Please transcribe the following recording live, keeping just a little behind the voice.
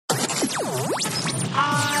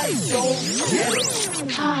I Don't Get It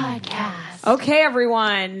Podcast. Okay,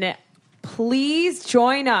 everyone, please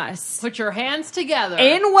join us Put your hands together.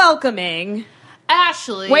 in welcoming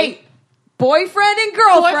Ashley. boyfriend and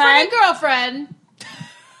girlfriend. Boyfriend and girlfriend.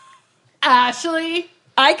 Ashley.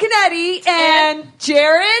 Ike and Eddie and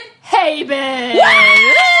Jared. Haben.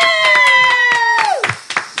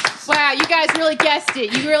 Wow, you guys really guessed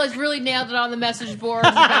it. You really nailed it on the message boards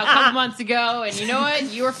about a couple months ago, and you know what?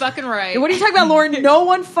 You were fucking right. What are you talking about, Lauren? No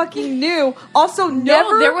one fucking knew. Also,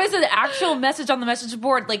 never. No, there was an actual message on the message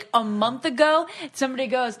board like a month ago. Somebody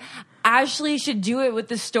goes, Ashley should do it with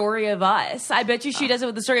the story of us. I bet you she does it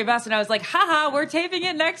with the story of us. And I was like, haha, we're taping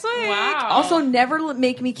it next week. Wow. Also, never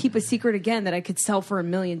make me keep a secret again that I could sell for $1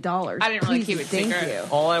 million. I didn't really keep it thank secret. you.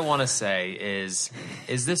 All I want to say is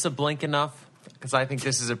this a blink enough? Because I think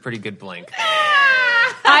this is a pretty good blink.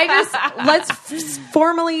 Let's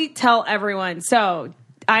formally tell everyone. So,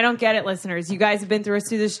 I don't get it, listeners. You guys have been through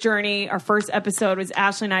this journey. Our first episode was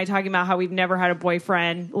Ashley and I talking about how we've never had a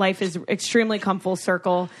boyfriend. Life is extremely come full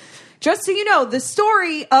circle. Just so you know, the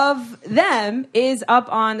story of them is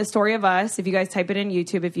up on the story of us. If you guys type it in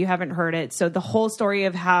YouTube, if you haven't heard it. So the whole story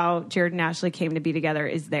of how Jared and Ashley came to be together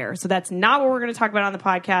is there. So that's not what we're going to talk about on the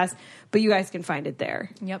podcast, but you guys can find it there.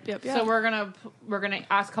 Yep. So we're gonna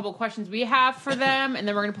ask a couple questions we have for them, and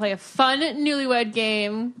then we're gonna play a fun Newlywed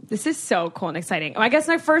Game. This is so cool and exciting. I guess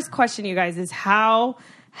my first question, you guys, is how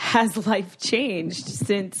has life changed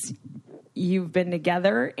since you've been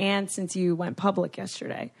together and since you went public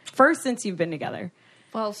yesterday? First, since you've been together.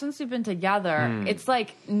 Well, since we've been together, it's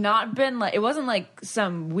like not been like, it wasn't like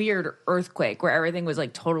some weird earthquake where everything was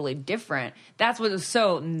like totally different. That's what was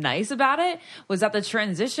so nice about it, was that the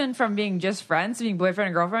transition from being just friends to being boyfriend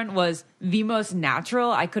and girlfriend was the most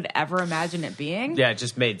natural I could ever imagine it being. Yeah, it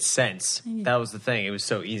just made sense. That was the thing. It was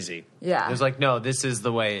so easy. Yeah. It was like, no, this is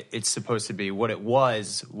the way it's supposed to be. What it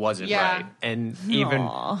wasn't Yeah. right. And even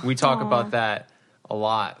we talk about that a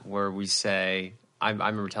lot where we say, I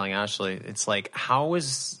remember telling Ashley, it's like, how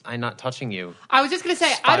was I not touching you? I was just gonna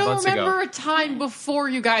say, 5 I don't months remember ago. a time before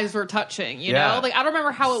you guys were touching. You Yeah. know, like I don't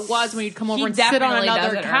remember how it was when you'd come over He and sit on definitely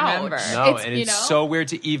another doesn't couch. remember. No, It's, and you it's know? so weird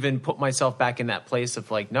to even put myself back in that place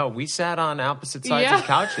of like, no, we sat on opposite sides Yeah. of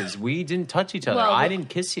couches. We didn't touch each other. Well, I didn't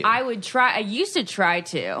kiss you. I used to try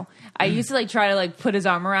to try to like put his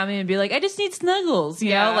arm around me and be like, I just need snuggles,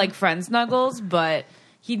 you Yeah. know, like friend snuggles, but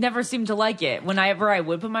he never seemed to like it. Whenever I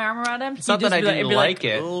would put my arm around him, It's not that I didn't like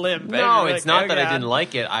it. Limp, No, it's not that I didn't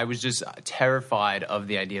like it. I was just terrified of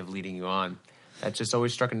the idea of leading you on. That just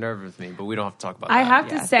always struck a nerve with me, but we don't have to talk about that. I have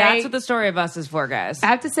to say, That's what the story of us is for, guys. I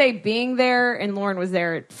have to say, being there and Lauren was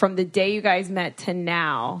there from the day you guys met to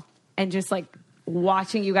now, and just like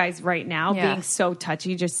watching you guys right now Yeah. being so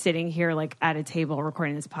touchy, just sitting here like at a table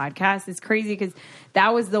recording this podcast, it's crazy because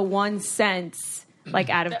that was the one sense, like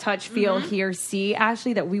out of touch, feel, hear, see,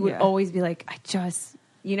 Ashley, that we would always be like,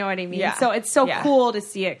 you know what I mean? Yeah. So it's so Yeah. cool to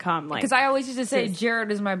see it come. Like, Because I always used to say,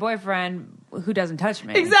 Jared is my boyfriend who doesn't touch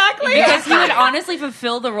me. Exactly. Because he would honestly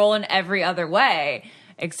fulfill the role in every other way,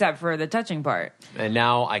 except for the touching part. And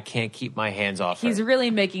now I can't keep my hands off her. He's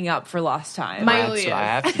really making up for lost time. That's what I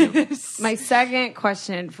have to do. my second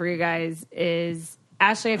question for you guys is,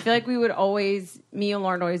 Ashley, I feel like we would always, me and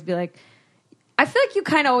Lauren always be like, I feel like you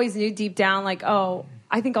kind of always knew deep down, like, oh,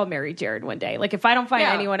 I think I'll marry Jared one day. Like, if I don't find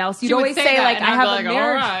Yeah. anyone else, you'd She would always say say, that, like, and I I'd have be a like,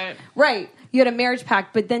 marriage. all right. Right. You had a marriage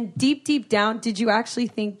pact, but then deep down, did you actually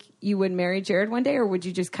think you would marry Jared one day, or would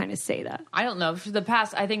you just kind of say that? I don't know. For the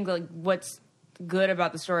past, I think like what's good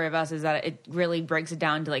about the story of us is that it really breaks it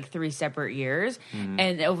down to like 3 separate years.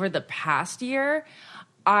 And over the past year,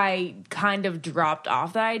 I kind of dropped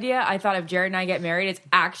off that idea. I thought if Jared and I get married, it's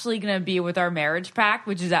actually going to be with our marriage pact,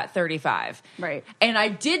 which is at 35. Right. And I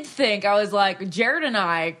did think, I was like, Jared and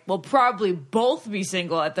I will probably both be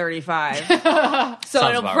single at 35. So Sounds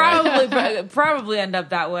it'll about right. probably end up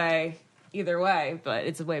that way either way, but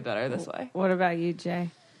it's way better this way. What about you,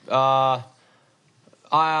 Jay?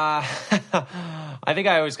 I think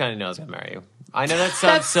I always kind of know I was going to marry you. I know that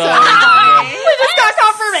sounds so... We just got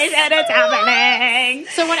confirmation. It's happening.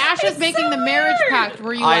 So when Ash was making the marriage pact,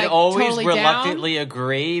 were you I'd like always totally reluctantly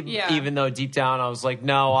agree, Yeah. even though deep down I was like,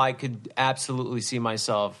 no, I could absolutely see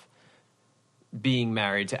myself being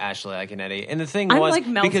married to Ashley Iaconetti. And the thing I'm, was, like,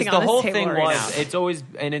 melting because on the this whole table thing right was, now. it's always,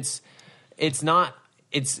 and it's not,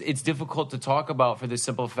 it's difficult to talk about for the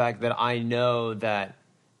simple fact that I know that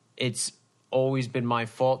it's always been my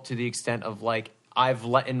fault to the extent of like, I've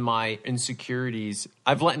let in my insecurities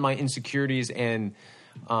and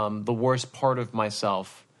the worst part of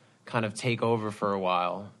myself kind of take over for a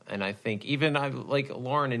while. And I think even like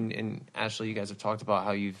Lauren and Ashley, you guys have talked about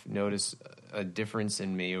how you've noticed a difference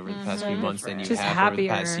in me over the past few months than you Just have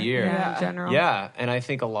happier, over the past year. in general. Yeah, and I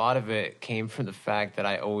think a lot of it came from the fact that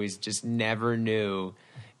I always just never knew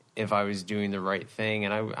if I was doing the right thing.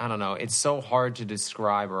 And I don't know, it's so hard to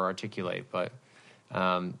describe or articulate, but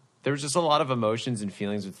there was just a lot of emotions and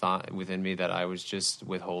feelings within me that I was just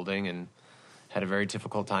withholding and had a very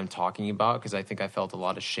difficult time talking about, because I think I felt a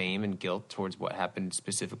lot of shame and guilt towards what happened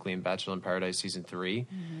specifically in Bachelor in Paradise Season 3.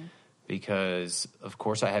 Because, of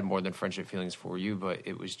course, I had more than friendship feelings for you, but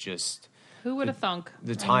it was just... Who would have thunk?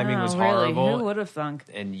 The timing was Really, horrible. who would have thunk?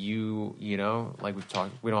 And you know, like we've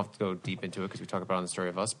talked, we don't have to go deep into it because we talk about it on the Story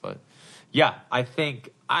of Us, but yeah, I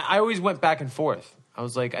think I always went back and forth. I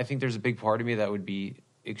was like, I think there's a big part of me that would be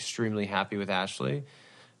extremely happy with Ashley.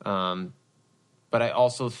 But I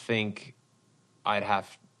also think I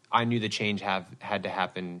knew the change had to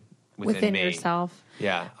happen within me. yourself.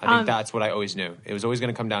 Yeah, I think that's what I always knew. It was always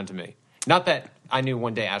going to come down to me. Not that I knew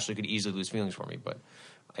one day Ashley could easily lose feelings for me, but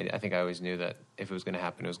I think I always knew that if it was going to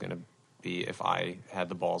happen, it was going to be if I had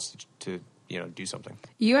the balls to do something.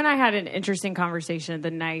 You and I had an interesting conversation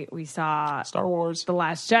the night we saw Star Wars, The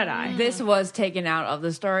Last Jedi. This was taken out of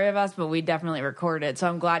the Story of Us, but we definitely recorded it. So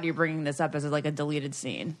I'm glad you're bringing this up as like a deleted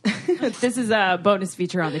scene. This is a bonus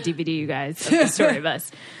feature on the DVD, you guys, of The Story of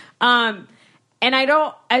Us. And I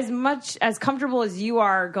don't, as comfortable as you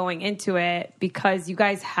are going into it, because you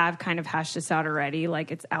guys have kind of hashed this out already.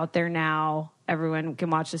 Like, it's out there now. Everyone can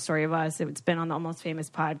watch The Story of Us. It's been on the Almost Famous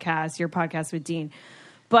podcast, your podcast with Dean.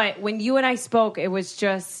 But when you and I spoke, it was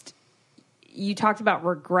just, you talked about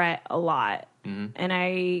regret a lot. And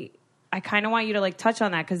I kind of want you to like touch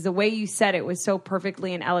on that, because the way you said it was so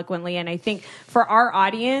perfectly and eloquently. And I think for our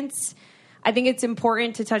audience, I think it's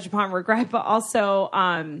important to touch upon regret, but also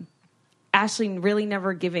Ashley really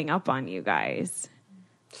never giving up on you guys.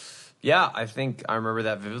 Yeah, I think I remember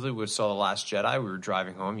that vividly. We saw The Last Jedi. We were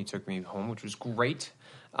driving home. You took me home, which was great.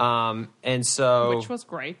 And so... Which was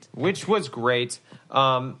great.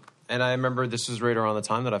 And I remember this was right around the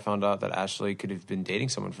time that I found out that Ashley could have been dating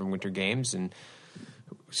someone from Winter Games. And,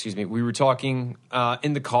 we were talking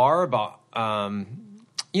in the car about...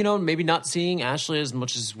 maybe not seeing Ashley as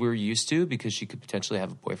much as we're used to, because she could potentially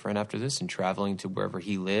have a boyfriend after this and traveling to wherever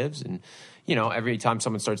he lives. And, every time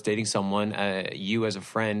someone starts dating someone, you as a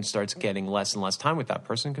friend starts getting less and less time with that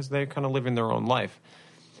person because they're kind of living their own life.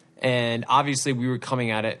 And obviously we were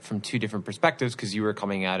coming at it from two different perspectives, because you were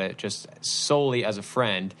coming at it just solely as a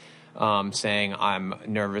friend, saying, I'm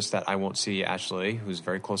nervous that I won't see Ashley, who's a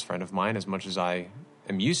very close friend of mine, as much as I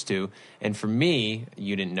am used to. And for me,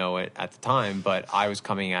 you didn't know it at the time, but I was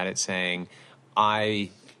coming at it saying, I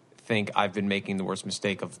think I've been making the worst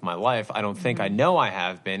mistake of my life. I don't think I know I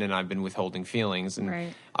have been, and I've been withholding feelings.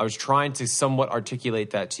 And I was trying to somewhat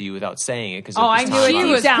articulate that to you without saying it. I knew it. She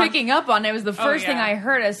was down. picking up on it. It was the first thing I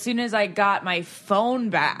heard as soon as I got my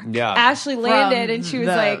phone back. Yeah. Ashley landed and she was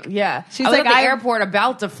like, she was like, at the airport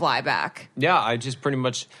about to fly back. Yeah, I just pretty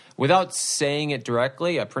much, without saying it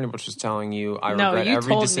directly, I pretty much was telling you I regret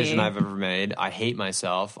every decision I've ever made. I hate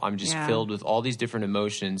myself. I'm just filled with all these different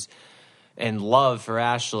emotions and love for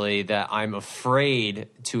Ashley that I'm afraid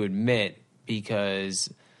to admit,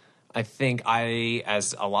 because I think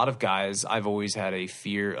as a lot of guys, I've always had a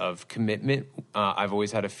fear of commitment. I've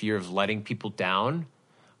always had a fear of letting people down.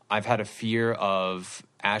 I've had a fear of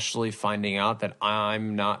Ashley finding out that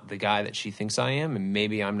I'm not the guy that she thinks I am, and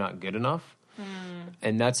maybe I'm not good enough.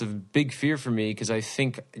 And that's a big fear for me, because I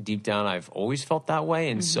think deep down I've always felt that way.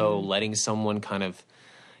 And so letting someone kind of,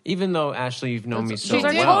 even though Ashley, you've known me so These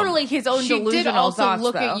are well. totally his own She delusional did also thoughts,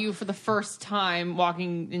 look though. at you for the first time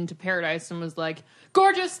walking into Paradise and was like,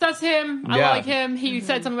 gorgeous, that's him. I Yeah. like him. He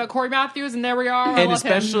said something about Corey Matthews, and there we are. I And love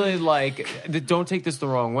especially, him. don't take this the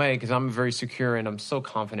wrong way, because I'm very secure and I'm so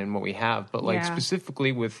confident in what we have. But,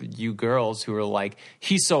 specifically with you girls who are like,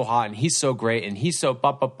 he's so hot and he's so great and he's so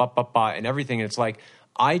ba-ba-ba-ba-ba and everything. And it's like,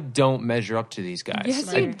 I don't measure up to these guys.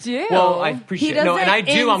 Yes, you do. Well, I appreciate it. No, and I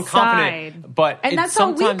do. I'm confident. But and that's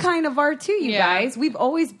how we sometimes... kind of are too, you guys. We've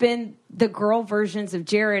always been the girl versions of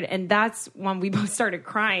Jared, and that's when we both started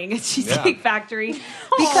crying at Cheesecake Factory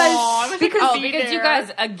because you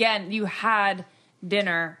guys, again, you had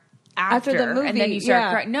dinner after the movie, and then you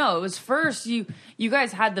started crying. No, it was first you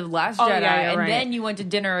guys had The Last Jedi, and then you went to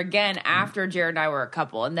dinner again after Jared and I were a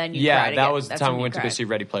couple, and then you cried that again. was the time we went to go see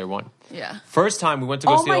Ready Player One. Yeah. First time we went to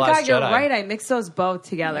go see The Last Jedi. You're right. I mixed those both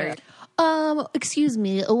together. Excuse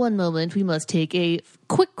me, one moment. We must take a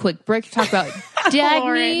quick break to talk about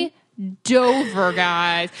Dagny Dover,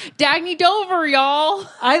 guys. Dagny Dover, y'all.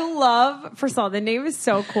 I love, first of all, the name is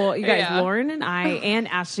so cool. You guys, Yeah. Lauren and I and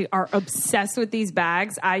Ashley are obsessed with these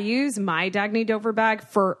bags. I use my Dagny Dover bag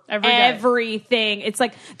for Every day. everything. It's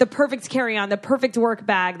like the perfect carry-on, the perfect work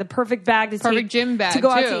bag, the perfect bag to Perfect take gym bag, to go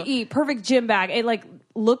out too. to eat. Perfect gym bag. It like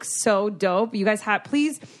looks so dope. You guys have,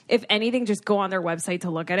 please, if anything, just go on their website to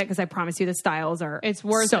look at it because I promise you the styles are It's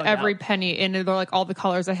worth so every dope. penny, and they're like all the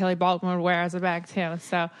colors that Haley Baldwin would wear as a bag too.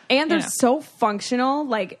 So, And they're you know. so functional.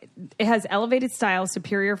 Like, it has elevated style,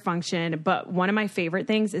 superior function. But one of my favorite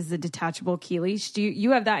things is the detachable key leash.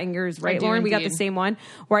 You have that in yours, right, do Lauren? We got the indeed. same one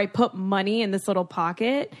where I put money in this little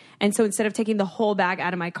pocket. And so instead of taking the whole bag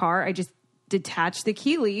out of my car, I just detach the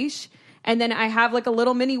key leash. And then I have like a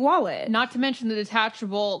little mini wallet. Not to mention the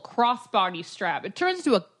detachable crossbody strap. It turns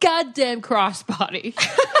into a goddamn crossbody.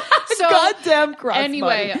 So, Goddamn crossbody.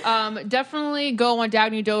 Anyway, definitely go on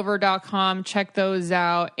DagnyDover.com. Check those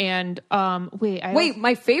out. And Wait,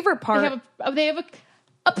 my favorite part. they have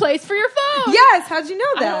a place for your phone. Yes, how'd you know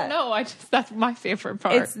I that? don't know. That's my favorite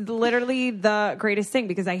part. It's literally the greatest thing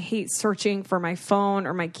because I hate searching for my phone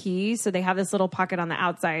or my keys. So they have this little pocket on the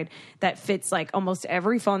outside that fits like almost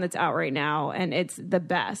every phone that's out right now. And it's the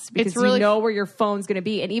best because really you know where your phone's going to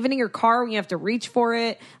be. And even in your car, when you have to reach for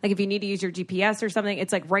it, like if you need to use your GPS or something,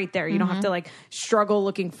 it's like right there. You don't have to like struggle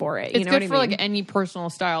looking for it. You It's know good what for I mean? like any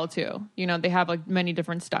personal style too. You know, they have like many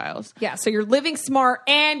different styles. Yeah, so you're living smart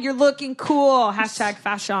and you're looking cool. Hashtag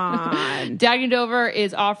fashion. Dagny Dover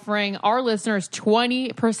is offering our listeners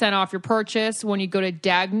 20% off your purchase when you go to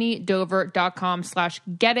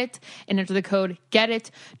dagnydover.com/getit and enter the code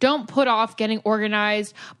GETIT. Don't put off getting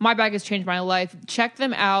organized. My bag has changed my life. Check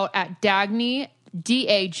them out at Dagny,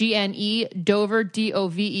 DAGNE, Dover,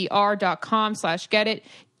 DOVER.com/getit.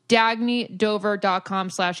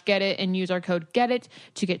 DagnyDover.com/getit and use our code GETIT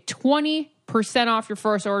to get 20% off your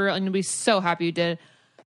first order, and you'll be so happy you did.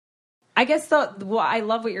 I guess I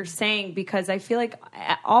love what you're saying because I feel like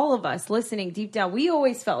all of us listening deep down, we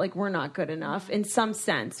always felt like we're not good enough in some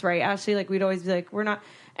sense, right? Ashley, like we'd always be like, we're not.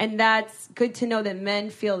 And that's good to know that men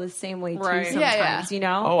feel the same way too Right. sometimes, Yeah. you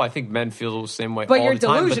know? Oh, I think men feel the same way but all you're the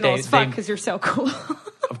time. delusional But as fuck because you're so cool.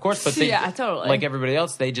 of course, but they, Yeah, totally. like everybody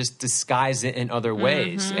else, they just disguise it in other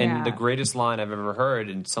ways. And Yeah. the greatest line I've ever heard,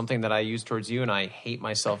 and something that I use towards you, and I hate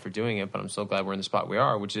myself for doing it, but I'm so glad we're in the spot we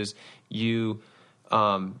are, which is you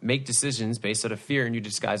make decisions based out of fear and you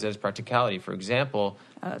disguise it as practicality. For example,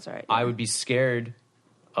 Oh, that's right. I would be scared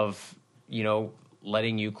of,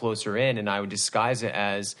 letting you closer in, and I would disguise it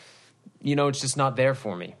as, it's just not there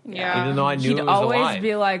for me. Yeah. Even though I knew He'd it was a always lie.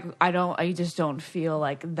 be like, I just don't feel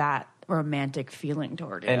like that romantic feeling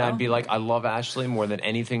toward you. And I'd be like, I love Ashley more than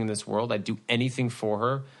anything in this world. I'd do anything for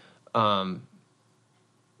her.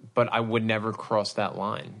 But I would never cross that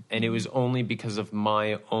line. And it was only because of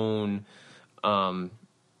my own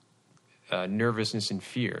nervousness and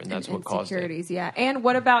fear. And that's what caused it. Insecurities, yeah. And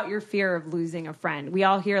what about your fear of losing a friend? We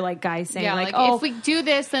all hear like guys saying Yeah, like, like oh, if we do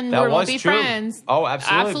this, then That we'll was be true. friends. Oh,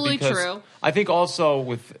 absolutely. Absolutely because true. I think also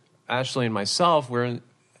with Ashley and myself, we're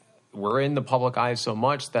in the public eye so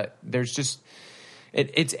much that there's just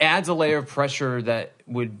it adds a layer of pressure that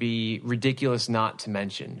would be ridiculous not to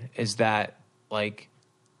mention. Is that like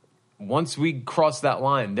once we cross that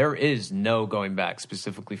line, there is no going back,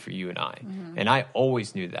 specifically for you and I. Mm-hmm. And I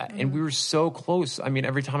always knew that. And we were so close. I mean,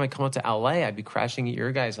 every time I come out to LA, I'd be crashing at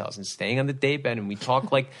your guys' house and staying on the day bed. And we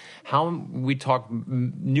talk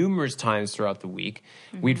numerous times throughout the week.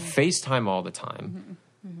 Mm-hmm. We'd FaceTime all the time.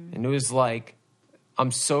 And it was like,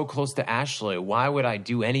 I'm so close to Ashley. Why would I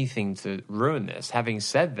do anything to ruin this? Having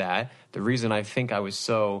said that, the reason I think I was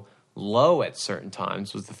so low at certain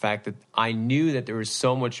times was the fact that I knew that there was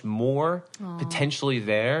so much more potentially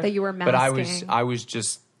there That you were but I was masking. I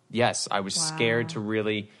was scared to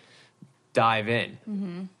really dive in,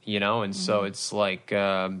 and so it's like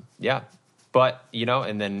but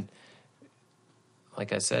and then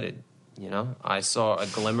like I said I saw a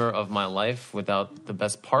glimmer of my life without the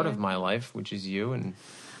best part of my life, which is you, and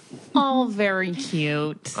All very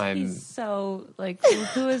cute. I'm He's so like,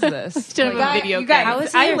 who is this? Instead of a guys, video you guys, game. How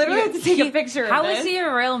is he I a- literally have to take a picture of How this. is he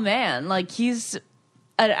a real man? Like he's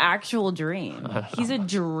an actual dream. He's a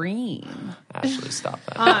dream. Ashley, stop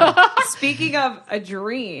that. Speaking of a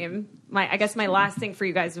dream, I guess my last thing for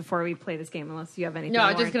you guys before we play this game, unless you have anything. No,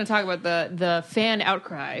 I'm more. just going to talk about the fan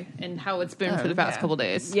outcry and how it's been for the past couple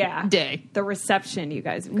days. Yeah. Day. the reception you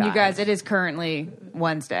guys have got. You guys, it is currently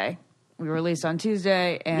Wednesday. We released on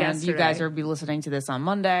Tuesday, and you Yesterday. guys will be listening to this on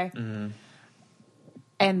Monday.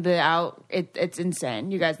 And it's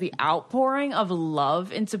insane. You guys, the outpouring of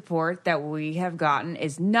love and support that we have gotten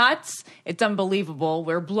is nuts. It's unbelievable.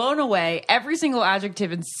 We're blown away. Every single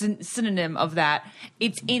adjective and synonym of that.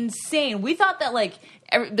 It's insane. We thought that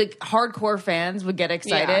the hardcore fans would get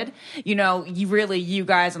excited. Yeah. You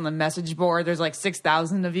guys on the message board, there's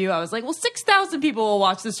 6,000 of you. I was like, well, 6,000 people will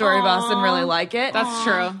watch the story of us and really like it. That's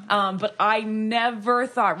true. But I never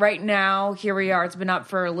thought. Right now, here we are. It's been up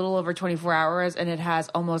for a little over 24 hours, and it has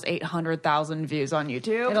almost 800,000 views on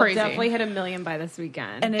YouTube. It'll Crazy. definitely hit 1 million by this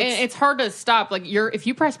weekend. And And it's hard to stop. If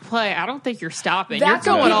you press play, I don't think you're stopping. That's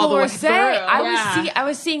you're what going all the people way were saying. through. I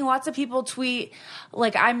was seeing lots of people tweet,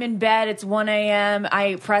 I'm in bed, it's 1 a.m.,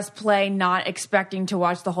 I press play not expecting to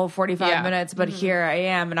watch the whole 45 minutes, but here I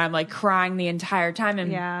am, and I'm crying the entire time.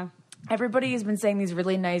 And everybody has been saying these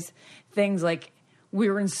really nice things, we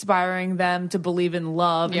were inspiring them to believe in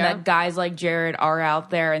love, and that guys like Jared are out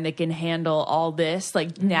there and they can handle all this.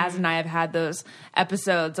 Naz and I have had those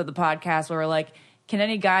episodes of the podcast where we're can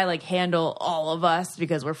any guy handle all of us,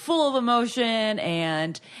 because we're full of emotion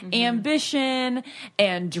and ambition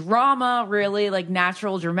and drama, really,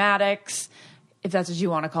 natural dramatics. If that's what you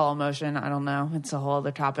want to call emotion, I don't know. It's a whole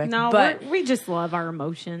other topic. No, but we just love our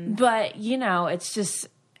emotions. But it's just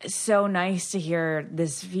so nice to hear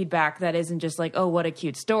this feedback that isn't just what a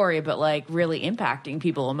cute story, but really impacting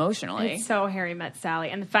people emotionally. It's so Harry Met Sally,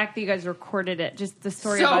 and the fact that you guys recorded it, just the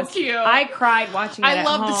story So of us. cute. I cried watching it. I at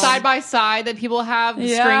love the home. side by side that people have. The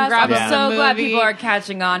screen Yes, grab I'm of so the glad movie. people are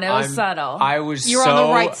catching on. It was subtle. I was You were so on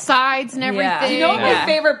the right sides and everything. Yeah. You know what Yeah. my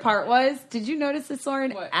favorite part was? Did you notice this,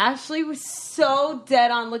 Lauren? What? Ashley was so dead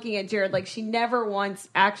on looking at Jared. She never once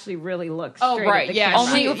actually really looked Oh, straight right, at the yeah. camera.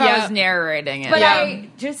 Only if I was narrating it. But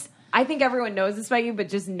Yeah. I think everyone knows this about you, but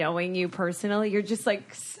just knowing you personally, you're just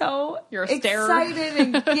so You're a starer. excited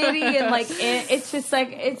and giddy, and it's just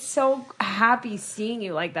it's so happy seeing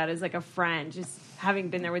you like that as a friend. Just having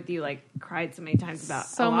been there with you, cried so many times about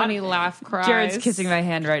So a lot many of- laugh cries. Jared's kissing my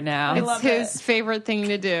hand right now. It's love his favorite thing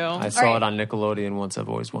to do. I saw it on Nickelodeon once. I've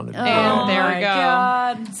always wanted to. And there we my go.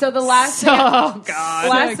 God. So the last So thing, God.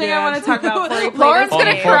 last thing I want to talk about before you play Lauren's this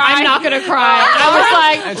gonna game. cry. I'm not gonna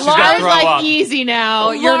cry. And she's I gonna was throw like, up. easy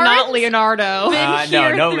now. You're not Lauren's Leonardo. Been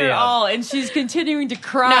here no, through Leo. all, and she's continuing to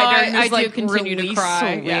cry. No, during I this, do continue to release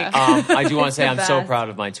cry, week. yeah. I do want to say I'm so best. proud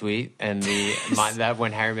of my tweet and that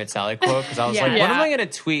when Harry Met Sally quote, because I was Yeah. what Yeah. am I going to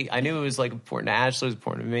tweet? I knew it was important to Ashley, it was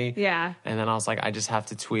important to me. Yeah. And then I was I just have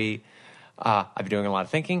to tweet. I've been doing a lot of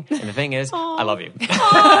thinking, and the thing is, I love you.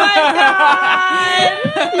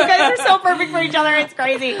 You guys are so perfect for each other. It's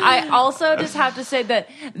crazy. I also just have to say that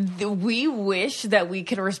we wish that we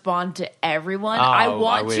could respond to everyone. Oh, I I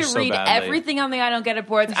want wish to so read badly. everything on the I Don't Get It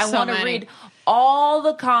boards. I So want to many. read all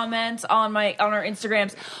the comments on our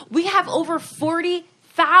Instagrams. We have over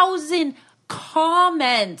 40,000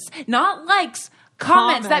 comments, not likes.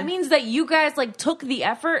 Comments. That means that you guys took the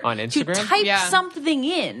effort On to Instagram? type Yeah. something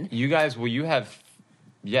in. You guys, you have,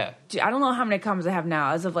 Dude, I don't know how many comments I have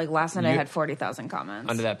now. As of last night, I You- had 40,000 comments.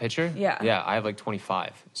 under that picture? Yeah. Yeah, I have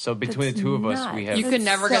 25. So between That's the two of us, nuts. we have. You could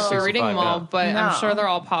never get so through reading them all, now. but No. I'm sure they're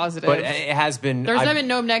all positive. But it has been. There's I've- been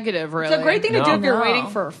no negative, really. It's a great thing to do if you're No. waiting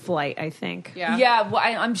for a flight, I think. Yeah. Yeah, well,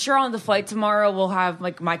 I'm sure on the flight tomorrow we'll have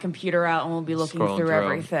my computer out and we'll be looking Scrolling through through.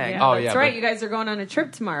 everything. Yeah, Oh, that's yeah, right. but- You guys are going on a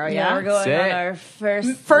trip tomorrow, Yeah, we're going Sick. on our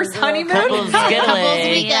First honeymoon? couples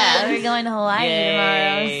getaway. Yeah, we're going to Hawaii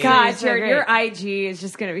Yay. tomorrow. God, So Jared, great. your IG is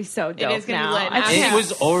just going to be so dope. is gonna be now. lit. I It can't-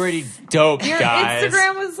 was already dope, Your guys.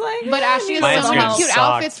 Instagram was But Ashley My has so many Instagram cute sucked.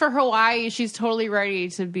 outfits for Hawaii. She's totally ready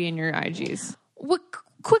to be in your IGs. Quick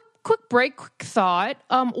break, quick thought.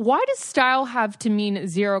 Why does style have to mean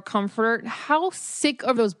zero comfort? How sick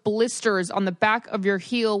are those blisters on the back of your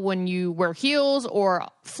heel when you wear heels or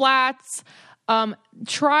flats?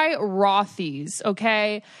 Try Rothy's,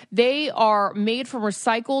 okay? They are made from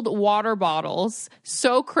recycled water bottles.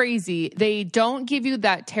 So crazy. They don't give you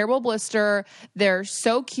that terrible blister. They're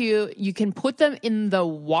so cute. You can put them in the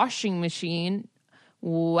washing machine.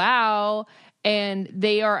 Wow. And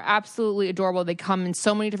they are absolutely adorable. They come in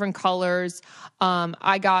so many different colors.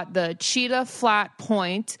 I got the cheetah flat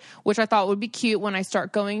point, which I thought would be cute when I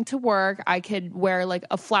start going to work. I could wear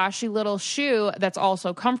a flashy little shoe that's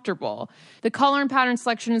also comfortable. The color and pattern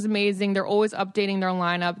selection is amazing. They're always updating their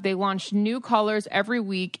lineup. They launch new colors every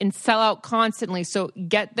week and sell out constantly. So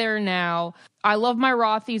get there now. I love my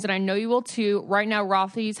Rothy's, and I know you will too. Right now,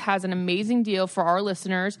 Rothy's has an amazing deal for our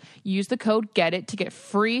listeners. Use the code GETIT to get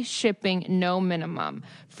free shipping, no minimum.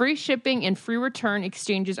 Free shipping and free return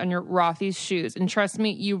exchanges on your Rothy's shoes. And trust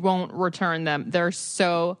me, you won't return them. They're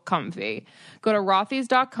so comfy. Go to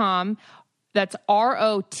Rothys.com That's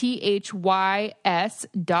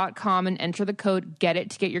ROTHYS.com and enter the code GET IT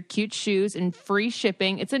to get your cute shoes and free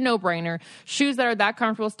shipping. It's a no-brainer. Shoes that are that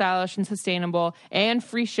comfortable, stylish, and sustainable, and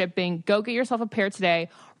free shipping. Go get yourself a pair today.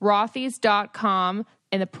 Rothys.com,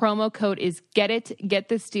 and the promo code is GET IT. Get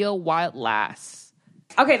this deal while it lasts.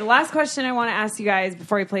 Okay, the last question I want to ask you guys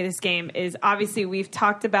before we play this game is, obviously we've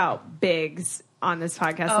talked about bigs on this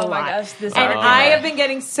podcast a lot. Oh my gosh, this and argument. I have been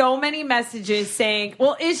getting so many messages saying,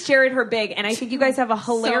 well, is Jared her big? And I think you guys have a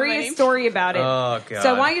hilarious story about it. Oh, God.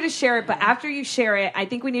 So I want you to share it, but after you share it, I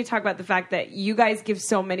think we need to talk about the fact that you guys give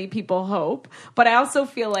so many people hope. But I also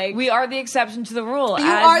feel like We are the exception to the rule. You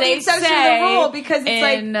as are the they exception to the say, rule, because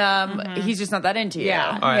it's and, he's just not that into you.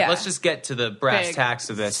 Yeah. All right, let's just get to the brass Big. tacks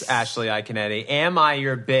of this. Ashley Iaconetti, am I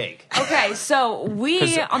your big? Okay, so we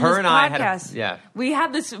 'Cause on her this and I had a- podcast, yeah. we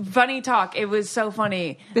had this funny talk. It was so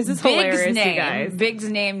funny. This is hilarious, you name, guys. Big's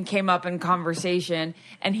name came up in conversation,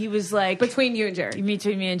 and he was like, between you and Jared.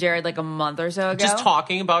 between me and Jared, like a month or so ago. Just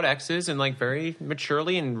talking about exes and like very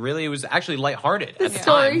maturely, and really it was actually lighthearted at the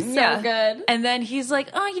story's time. so good. And then he's like,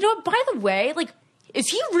 oh, you know what? By the way, like, is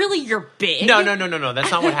he really your big? No. That's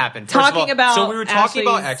not what happened. First of Talking all, about so we were talking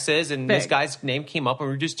about Ashley's exes, and big. this guy's name came up, and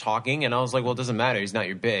we were just talking, and I was like, "Well, it doesn't matter. He's not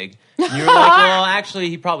your big." And you were like, "Well, actually,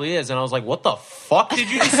 he probably is." And I was like, "What the fuck did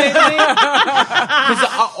you just say to me?"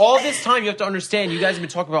 Because all this time, you have to understand, you guys have been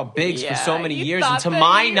talking about bigs for so many years, and to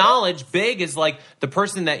my knowledge, big is like the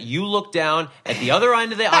person that you look down at the other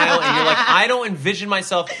end of the aisle, and you're like, "I don't envision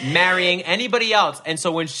myself marrying anybody else." And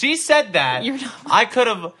so when she said that, I could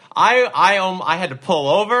have. I had to pull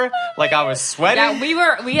over, like I was sweating.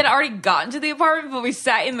 Yeah, we had already gotten to the apartment, but we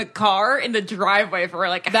sat in the car in the driveway for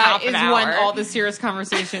like That half is an hour. when all the serious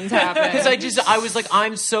conversations happen. Because I was like,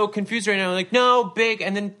 I'm so confused right now. I'm like, no, big,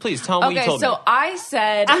 and then please tell me what you Okay, told so me. I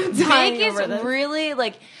said I'm dying Big is over this. really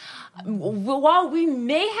like. While we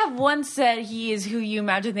may have once said he is who you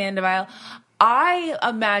imagine at the end of the aisle, I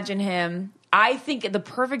imagine him. I think the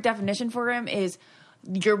perfect definition for him is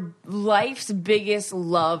your life's biggest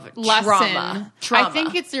love Lesson. trauma. I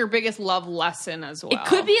think it's your biggest love lesson as well. It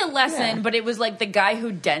could be a lesson, but it was like the guy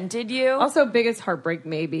who dented you. Also, biggest heartbreak,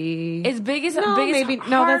 maybe. His biggest, No, biggest maybe.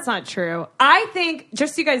 No, that's not true. I think,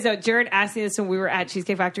 just so you guys know, Jared asked me this when we were at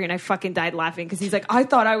Cheesecake Factory, and I fucking died laughing because he's like, I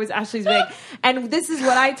thought I was Ashley's big. And this is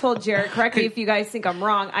what I told Jared. Correct me if you guys think I'm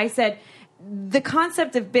wrong. I said, the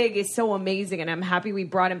concept of big is so amazing, and I'm happy we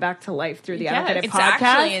brought him back to life through the Outdated it's podcast.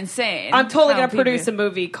 actually insane. I'm totally how going to produce a people-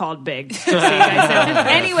 movie called Big. So you guys know.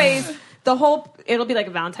 Anyways, it'll be like a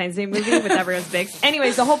Valentine's Day movie with everyone's big.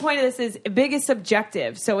 Anyways, the whole point of this is big is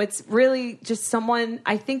subjective. So it's really just someone,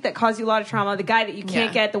 I think, that caused you a lot of trauma, the guy that you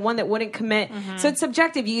can't get, the one that wouldn't commit. So it's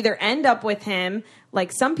subjective. You either end up with him,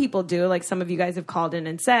 like some people do, like some of you guys have called in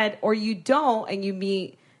and said, or you don't, and you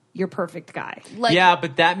meet your perfect guy. Like, yeah,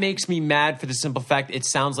 but that makes me mad for the simple fact it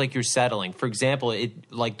sounds like you're settling. For example,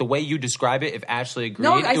 it like the way you describe it, if Ashley agreed,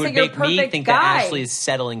 No, I it said would you're make me perfect think guy. that Ashley is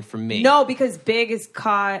settling for me. No, because big is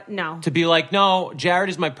caught. No. To be like, no, Jared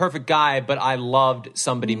is my perfect guy, but I loved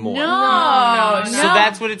somebody more. no, So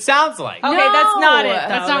that's what it sounds like. Okay, that's not it. Though.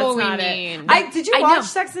 That's not what we not it. mean. Did you I watch know.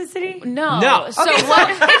 Sex and the City? No. No. So, what, so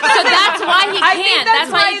that's why he I can't. think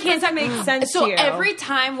that's why he it can't doesn't make sense So to you. every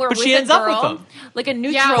time we're But with she a ends up with girl, him. like a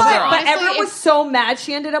neutral Yeah, girl. But Honestly, everyone was so mad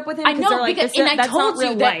she ended up with him. I know, they're like, because, this, and I that's told not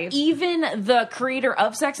real you that life. even the creator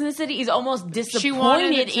of Sex and the City is almost wanted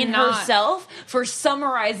disappointed it to in not- herself for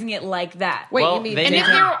summarizing it like that. Wait, Well, you mean they And need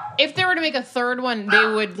to- if they were to make a third one, they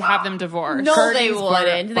would have them divorced. No, Curtis they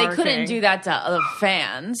wouldn't. They barking. couldn't do that to other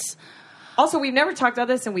fans. Also, we've never talked about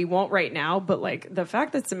this, and we won't right now. But like the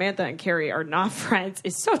fact that Samantha and Carrie are not friends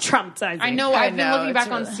is so traumatizing. I know. I've been know, looking back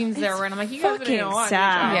it's on really- scenes there where I'm like, you guys fucking didn't watch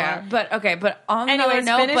sad. each Yeah, other. but okay, but on Anyways, another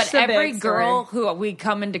note, finish but the every big girl story. who we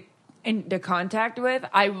come into contact with,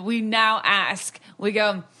 we now ask, we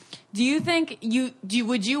go, do you think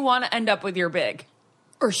would you want to end up with your big,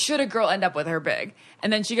 or should a girl end up with her big?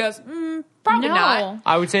 And then she goes, probably No. not.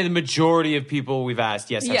 I would say the majority of people we've asked,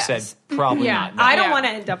 yes, have Yes. said probably Yeah, not. No. I don't Yeah. want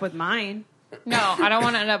to end up with mine. No, I don't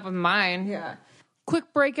want to end up with mine. Yeah. Quick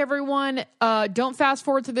break, everyone. Don't fast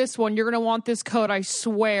forward to this one. You're going to want this code, I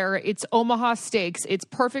swear. It's Omaha Steaks. It's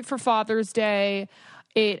perfect for Father's Day.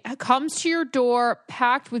 It comes to your door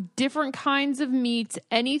packed with different kinds of meats,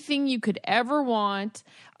 anything you could ever want.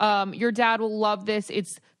 Your dad will love this.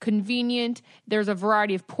 It's convenient. There's a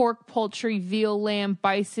variety of pork, poultry, veal, lamb,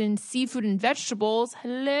 bison, seafood, and vegetables.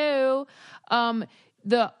 Hello.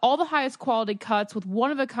 All the highest quality cuts with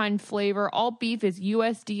one-of-a-kind flavor. All beef is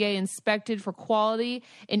USDA inspected for quality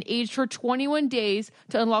and aged for 21 days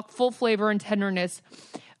to unlock full flavor and tenderness.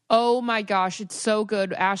 Oh my gosh, it's so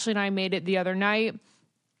good. Ashley and I made it the other night.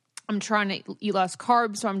 I'm trying to eat less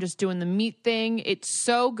carbs, so I'm just doing the meat thing. It's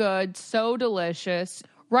so good, so delicious.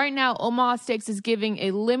 Right now, Omaha Steaks is giving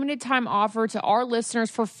a limited time offer to our listeners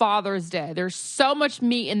for Father's Day. There's so much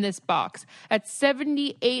meat in this box. At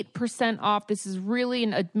 78% off, this is really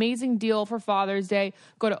an amazing deal for Father's Day.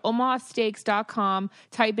 Go to omahasteaks.com,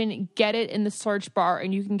 type in "get it" in the search bar,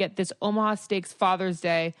 and you can get this Omaha Steaks Father's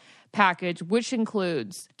Day package, which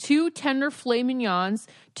includes 2 tender filet mignons,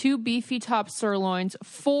 2 beefy top sirloins,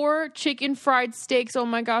 4 chicken fried steaks, oh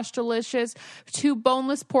my gosh, delicious, 2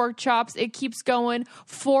 boneless pork chops, it keeps going,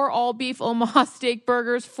 4 all beef Omaha steak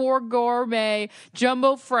burgers, 4 gourmet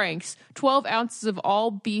jumbo franks, 12 ounces of all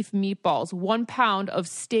beef meatballs, 1 pound of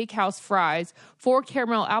steakhouse fries, 4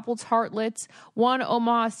 caramel apple tartlets, 1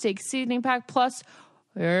 Omaha steak seasoning pack, plus,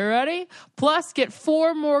 you ready? Plus, get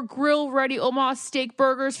 4 more grill-ready Omaha steak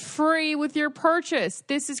burgers free with your purchase.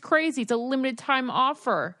 This is crazy. It's a limited time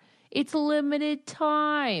offer. It's limited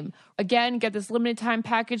time. Again, get this limited time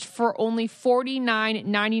package for only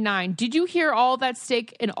 $49.99. Did you hear all that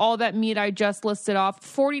steak and all that meat I just listed off?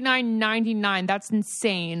 $49.99. That's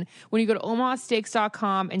insane. When you go to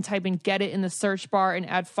omahasteaks.com and type in "get it" in the search bar and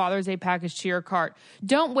add Father's Day package to your cart.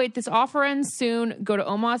 Don't wait. This offer ends soon. Go to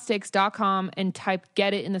omahasteaks.com and type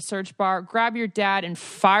 "get it" in the search bar. Grab your dad and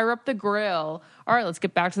fire up the grill. All right, let's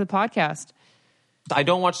get back to the podcast. I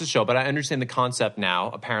don't watch the show, but I understand the concept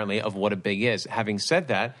now, apparently, of what a big is. Having said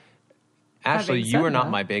that, Ashley, you are not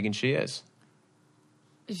my big, and she is.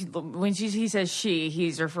 When he says she,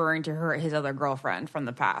 he's referring to his other girlfriend from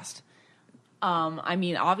the past. I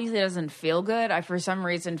mean, obviously it doesn't feel good. I, for some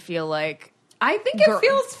reason, feel like... I think it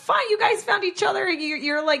feels fine. You guys found each other.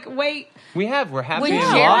 You're like, wait. We're happy When in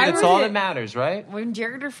Jared love. That's all was- that matters, right? When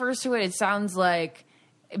Jared refers to it, it sounds like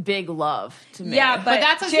big love to me. Yeah, but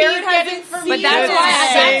that's what Jared he's getting hasn't from seen But you.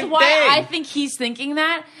 that's it. why, Same thing. I think he's thinking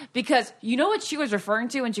that, because you know what she was referring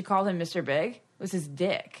to when she called him Mr. Big? It was his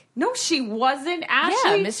dick. No, she wasn't.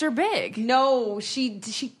 Ashley. Yeah, Mr. Big. No, she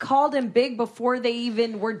called him big before they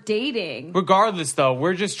even were dating. Regardless, though,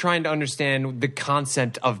 we're just trying to understand the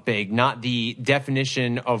concept of big, not the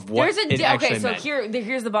definition of what it actually meant.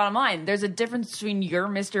 Here's the bottom line. There's a difference between your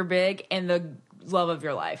Mr. Big and the love of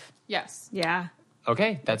your life. Yes. Yeah.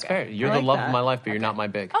 Okay, that's fair. You're I the like love that. of my life, but you're not my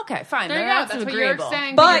big. Okay, fine. There you then go. That's That's what agreeable. you're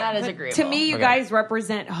saying. But that is agreeable. to me, you Okay. guys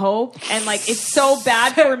represent hope, and like it's so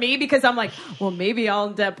bad for me because I'm like, well, maybe I'll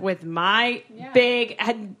end up with my big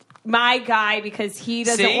and my guy because he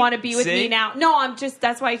doesn't See? want to be with See? me now. No,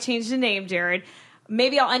 that's why I changed the name, Jared.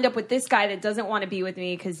 Maybe I'll end up with this guy that doesn't want to be with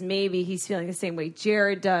me because maybe he's feeling the same way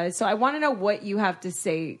Jared does. So I want to know what you have to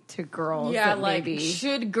say to girls. Yeah, that like, maybe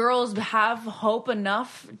should girls have hope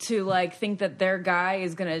enough to like think that their guy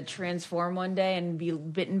is going to transform one day and be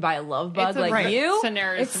bitten by a love bug It's a like you?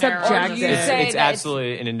 scenario. It's scenario. subjective. You It's, say it's that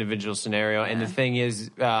absolutely an individual scenario, and the thing is,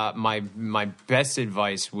 my best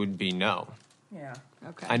advice would be no. Yeah.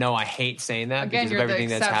 okay. I know I hate saying that Again, because of you're the everything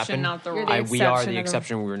that's exception, happened. not the You're rule. the We are exception the of the-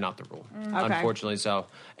 exception. We're not the rule, Okay. unfortunately. So,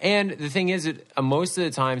 and the thing is, most of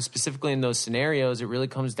the time, specifically in those scenarios, it really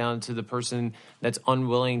comes down to the person that's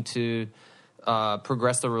unwilling to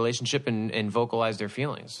progress the relationship and vocalize their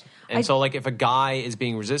feelings. And so, like, if a guy is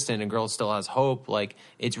being resistant and a girl still has hope, like,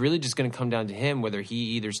 it's really just going to come down to him whether he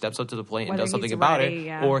either steps up to the plate and Whether does something he's about ready, it,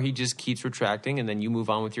 yeah. or he just keeps retracting, and then you move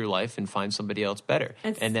on with your life and find somebody else better.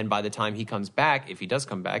 And then by the time he comes back, if he does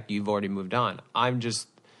come back, you've already moved on. I'm just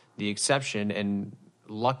the exception, and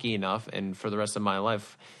lucky enough, and for the rest of my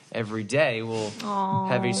life, every day will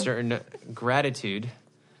have a certain gratitude,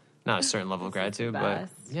 not a certain level of gratitude, but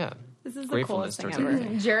best. yeah, This is the gratefulness coolest thing towards ever.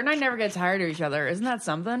 everything. Jared and I never get tired of each other. Isn't that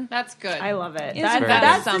something? That's good. I love it. It's That's very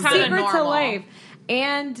the something. secret to Normal. life.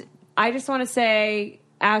 And I just want to say,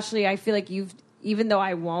 Ashley, I feel like even though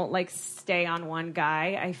I won't like stay on one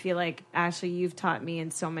guy, I feel like Ashley, you've taught me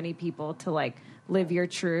and so many people to like live your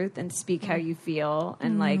truth and speak how you feel.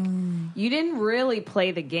 And like, you didn't really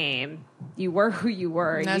play the game. You were who you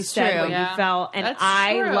were. And you That's said true. what Yeah. you felt. And That's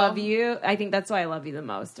I true. love you. I think that's why I love you the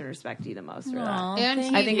most and respect you the most for that. And he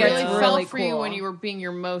I think really that's felt really for you cool. when you were being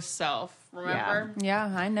your most self. Remember? Yeah,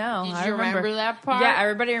 I know. Did I you remember that part? Yeah,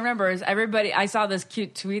 everybody remembers. I saw this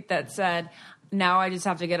cute tweet that said, "Now I just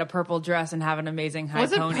have to get a purple dress and have an amazing high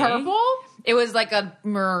Was it pony." purple? It was like a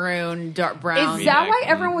maroon, dark brown. Is that why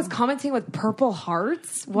everyone was commenting with purple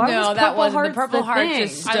hearts? Why was No, purple that wasn't. hearts The purple the heart thing?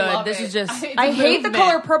 just I stood. love This it. is just. It's I a hate the movement.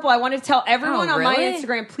 color purple. I want to tell everyone Oh, on my really?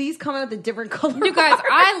 Instagram, please come out with a different color. You guys,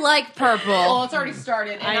 I like purple. Well, it's already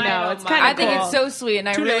started. And I know, don't it's mind. kinda I think cool. it's so sweet, and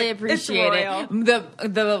I Too really late. appreciate It's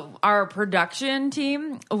it. Our production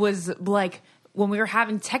team was like, when we were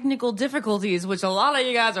having technical difficulties, which a lot of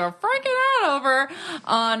you guys are freaking out over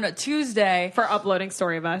on Tuesday. for uploading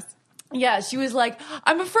Story of Us. Yeah, she was like,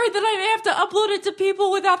 I'm afraid that I may have to upload it to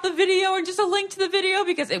people without the video and just a link to the video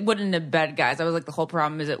because it wouldn't embed, guys. I was like, the whole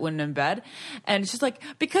problem is it wouldn't embed. And she's like,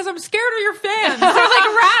 because I'm scared of your fans. They're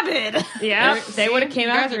like rabid. Yeah, they would have came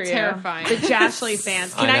you guys after are you. terrifying. The Jashley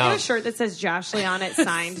fans. Can I I know. get a shirt that says Jashley on it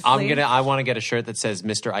signed? I want to get a shirt that says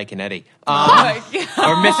Mr. Iconetti.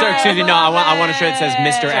 Or Mr. Excuse me, no, I want a shirt that says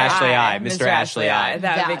Mr. Ashley I. Mr. Ashley I.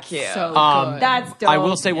 That'd be That's cute. so good. That's dope. I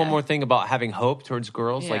will say one more thing about having hope towards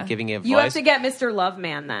girls, like giving advice. You have to get Mr.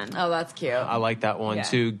 Loveman then. Oh, that's cute. I like that one Yeah.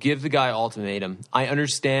 too. Give the guy ultimatum. I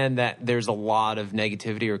understand that there's a lot of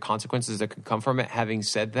negativity or consequences that could come from it. Having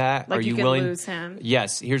said that, Like are you you could willing? lose him.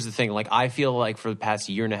 Yes. Here's the thing. Like I feel like for the past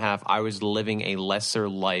year and a half, I was living a lesser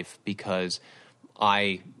life because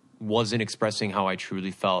I wasn't expressing how I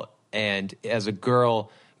truly felt. And as a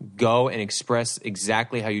girl, go and express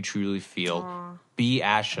exactly how you truly feel. Be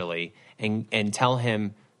Ashley and tell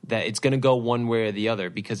him that it's going to go one way or the other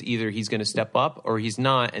because either he's going to step up or he's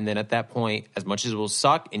not. And then at that point, as much as it will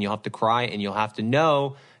suck and you'll have to cry and you'll have to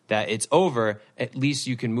know that it's over, at least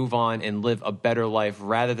you can move on and live a better life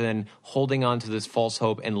rather than holding on to this false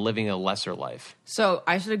hope and living a lesser life. So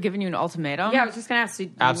I should have given you an ultimatum. Yeah, I was just gonna ask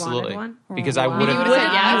you. Absolutely. You wanted one? Because I would You have. would've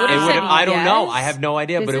said yes? You would've said I don't know. yes? I have no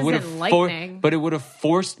idea. This But it would is have. enlightening. But it would have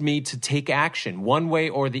forced me to take action one way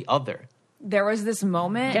or the other. There was this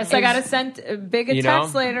moment. Guess I gotta send a big You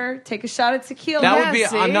text know? later. Take a shot at tequila. That would be.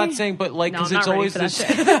 see? I'm not saying, but like No, because I'm it's not ready always for that this.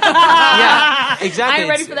 shit. Yeah, exactly. I'm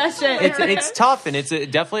ready It's- for that shit. It's tough and it's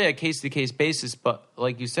definitely a case to case basis. But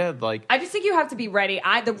like you said, like I just think you have to be ready.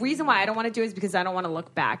 The reason why I don't want to do it is because I don't want to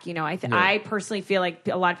look back. You know, I personally feel like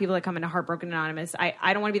a lot of people that come into Heartbroken Anonymous, I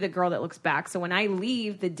don't want to be the girl that looks back. So when I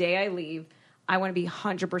leave, the day I leave, I want to be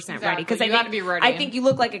 100% ready because You I gotta think be ready. I think you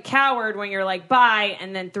look like a coward when you're like bye,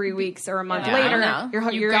 and then 3 weeks or a month Yeah, I later know.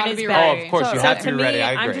 you're gotta in his be bed. ready. Oh, of course, you So have to to be me, ready.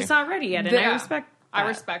 I I'm agree. just not ready yet, and I Yeah. respect. I that.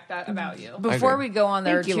 respect that about you. Before agree. we go on,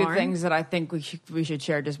 there Thank are you, two Lauren. things that I think we should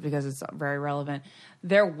share just because it's very relevant.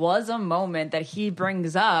 There was a moment that he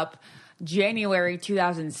brings up January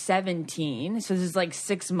 2017. So this is like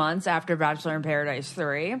 6 months after Bachelor in Paradise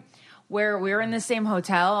 3, where we were in the same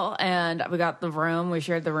hotel and we got the room. We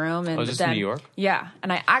shared the room. And Oh, is this in New York? Yeah.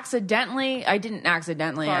 And I didn't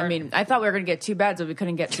accidentally. I Fart. mean, I thought we were going to get two beds, but we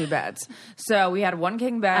couldn't get two beds. So we had one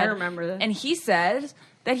king bed. I remember this. And he said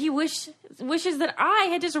that he wishes that I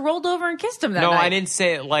had just rolled over and kissed him that no, night. I didn't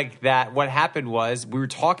say it like that. What happened was we were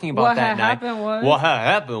talking about What that night. happened was? What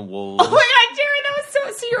happened was? Oh my god, Jerry, that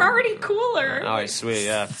was so you're already cooler. Oh, sweet.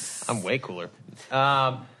 Yeah, I'm way cooler.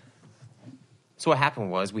 So what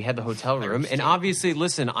happened was we had the hotel room, and obviously,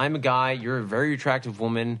 listen, I'm a guy. You're a very attractive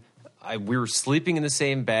woman. We were sleeping in the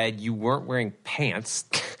same bed. You weren't wearing pants,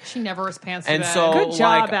 She never wears pants. and to bed. so Good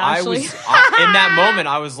job, like I Ashley. was in that moment,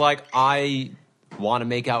 I was like, I want to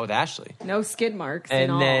make out with Ashley. No skid marks.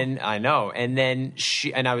 And all. then I know, and then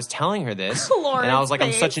I was telling her this, Lauren's and I was like,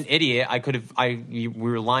 I'm face. such an idiot. We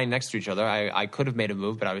were lying next to each other. I could have made a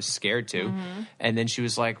move, but I was scared to. Mm-hmm. And then she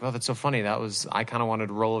was like, "Well, that's so funny. I kind of wanted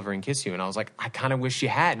to roll over and kiss you." And I was like, "I kind of wish you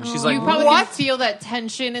had." And she's like, you probably "What?" can feel that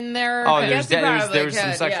tension in there. Oh, Yes, you there probably was some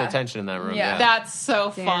could, sexual yeah. tension in that room. Yeah. Yeah, That's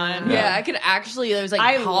so fun. Yeah, I could actually. There was like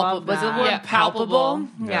I palpable. love Was it the that. word Yeah, palpable?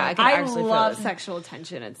 palpable. Yeah, I could I actually love feel it. sexual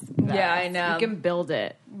attention. It's Yeah, I know. You can build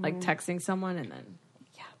it like texting someone and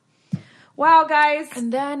then wow, guys.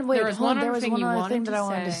 And then wait, There was hold on, one there other was thing one you other wanted thing that to I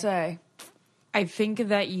wanted to say. I think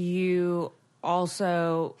that you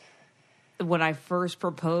also, when I first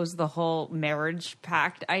proposed the whole marriage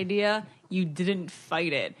pact idea, you didn't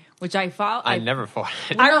fight it, which I thought I never fought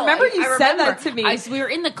it. I remember you said that to me. We were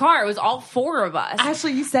in the car. It was all four of us.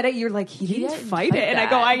 Ashley, you said it. You're like, he didn't didn't fight fight it, and I that.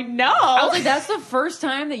 go, I know. I was like, that's the first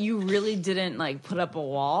time that you really didn't like put up a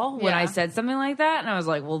wall when Yeah. I said something like that, and I was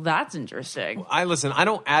like, well, that's interesting. I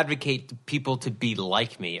don't advocate people to be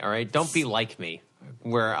like me. All right, don't be like me.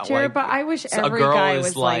 Where Jared, like, but I wish a every girl guy is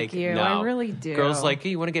was like you. no. I really do. Girls like, hey,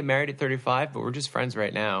 you want to get married at 35, but we're just friends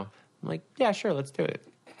right now. I'm like, yeah, sure, let's do it.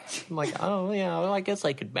 I'm like, oh, yeah, well, I guess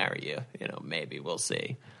I could marry you. Maybe we'll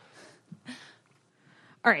see.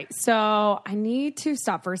 All right, so I need to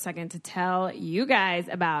stop for a second to tell you guys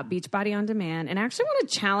about Beachbody On Demand, and I actually want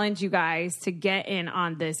to challenge you guys to get in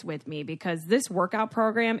on this with me because this workout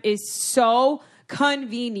program is so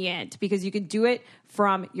convenient because you can do it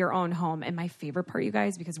from your own home. And my favorite part, you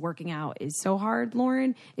guys, because working out is so hard,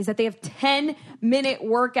 Lauren, is that they have 10-minute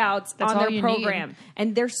workouts That's on all their you program. need.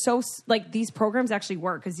 And they're so, like, these programs actually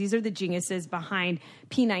work because these are the geniuses behind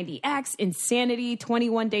P90X, Insanity,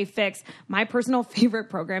 21 Day Fix. My personal favorite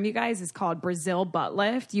program, you guys, is called Brazil Butt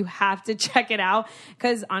Lift. You have to check it out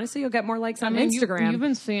because honestly, you'll get more likes on Instagram. You've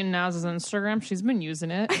been seeing Naz's Instagram. She's been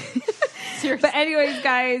using it. Seriously. But anyways,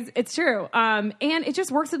 guys, it's true. And it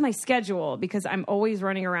just works with my schedule because I'm always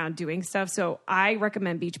running around doing stuff. So I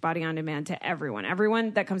recommend Beachbody On Demand to everyone.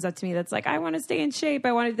 Everyone that comes up to me that's like, I want to stay in shape.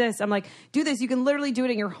 I wanted this. I'm like, do this. You can literally do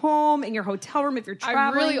it in your home, in your hotel room if you're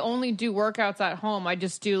traveling. I really only do workouts at home. I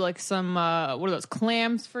just do like some, what are those,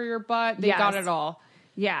 clams for your butt? They got it all.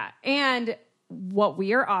 Yeah. And what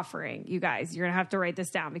we are offering, you guys, you're going to have to write this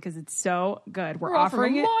down because it's so good. We're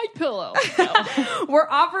offering it. My pillow. We're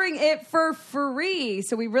offering it for free.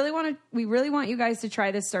 So we really want you guys to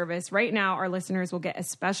try this service. Right now, our listeners will get a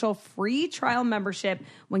special free trial membership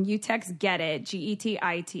when you text GET IT,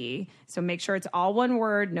 GETIT. So make sure it's all one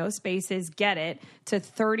word, no spaces, get it, to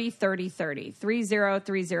 303030,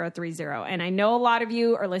 303030. And I know a lot of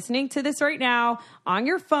you are listening to this right now on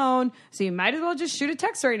your phone, so you might as well just shoot a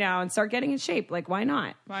text right now and start getting in shape. Like, why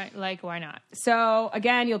not? Why not? So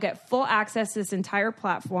again, you'll get full access to this entire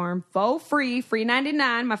platform for free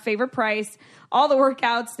 $99, my favorite price. All the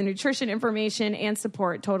workouts, the nutrition information, and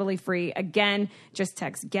support, totally free. Again, just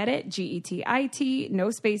text GET IT, GETIT, no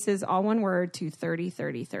spaces, all one word, to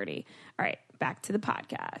 303030. All right, back to the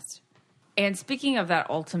podcast. And speaking of that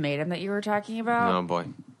ultimatum that you were talking about, Oh boy.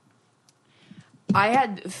 I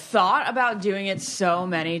had thought about doing it so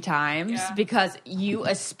many times because you,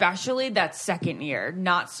 especially that second year,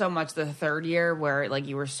 not so much the third year where like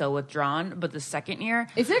you were so withdrawn, but the second year.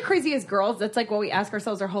 Isn't it crazy as girls? That's like what we ask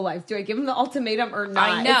ourselves our whole life. Do I give them the ultimatum or not?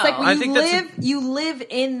 I know. It's like I when think you live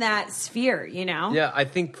in that sphere, you know? Yeah, I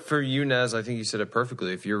think for you, Naz, I think you said it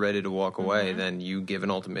perfectly. If you're ready to walk away, then you give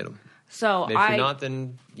an ultimatum. So If you're not,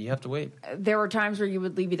 then you have to wait. There were times where you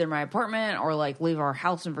would leave either my apartment or like leave our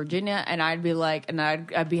house in Virginia, and I'd be like, and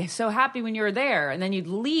I'd be so happy when you were there, and then you'd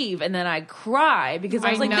leave, and then I'd cry because I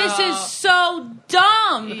was like, this is so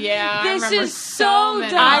dumb. Yeah, this I is so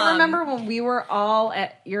dumb. I remember when we were all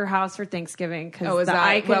at your house for Thanksgiving because the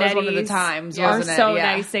that was one of the Iconettis times, are wasn't it? so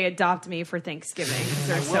Yeah. nice. They adopt me for Thanksgiving.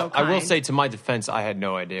 They're so I will kind. say, to my defense, I had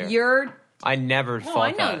no idea. I never thought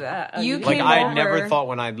I know that. that. You Like, came I over. never thought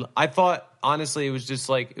when I thought, honestly, it was just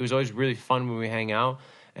like, it was always really fun when we hang out,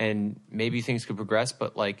 and maybe things could progress,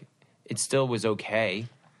 but like, it still was okay.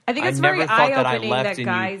 I think it's never very thought that I eye-opening left that and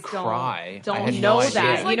guys you cry. don't I had know no that.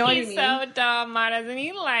 idea. You know what I mean? so dumb. Why doesn't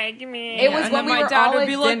he like me? It was And when then we my were dad all would at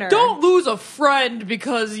be dinner. like, "Don't lose a friend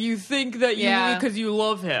because you think that because you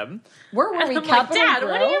love him." Where were we? I'm like, Capitol Dad,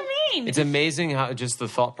 Grill? what do you mean? It's amazing how just the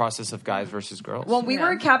thought process of guys versus girls. When we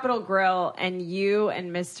were at Capitol Grill and you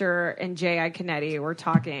and Mr. and Jay Iconnetti were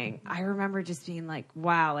talking, I remember just being like,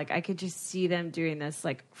 wow, like I could just see them doing this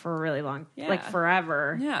like for a really long, like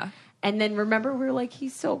forever. Yeah. And then remember, we were like,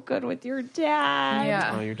 he's so good with your dad.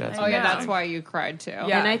 Yeah. Oh, your dad's Oh, yeah, Yeah. that's why you cried too.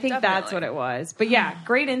 Yeah. And I think that's definitely. what it was. But yeah,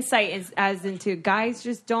 great insight is as into guys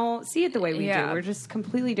just don't see it the way we Yeah. do. We're just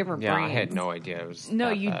completely different Yeah, brains. I had no idea it was No,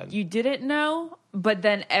 that you bad. you didn't know, but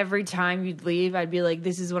then every time you'd leave, I'd be like,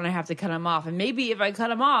 "This is when I have to cut him off." And maybe if I cut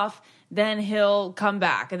him off, then he'll come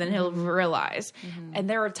back, and then he'll realize. And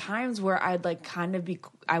there are times where I'd like kind of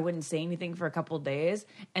I wouldn't say anything for a couple of days,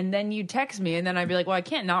 and then you text me, and then I'd be like, "Well, I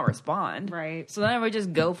can't not respond." Right. So then I would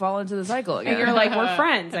just go fall into the cycle again. And you're like, we're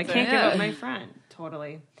friends. I can't give Yeah. up my friend.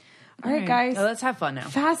 Totally. All right, guys. So let's have fun now.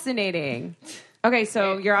 Fascinating. Okay,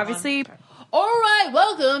 so you're obviously All right,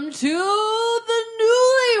 welcome to the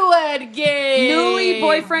Newlywed Game. newly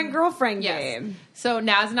boyfriend-girlfriend Yes. game. So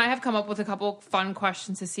Naz and I have come up with a couple fun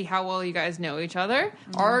questions to see how well you guys know each other.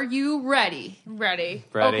 Are you ready? Ready?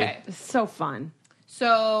 Ready. Okay. It's so fun.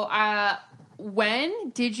 So, when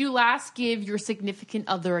did you last give your significant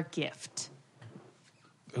other a gift?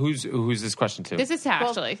 Who's this question to? This is to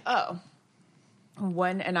Ashley.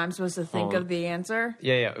 When? And I'm supposed to think of the answer?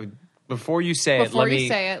 Yeah. Before you say Before it, you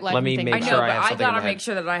say it, let let me me think make I about know, sure I but have I something in gotta my make head.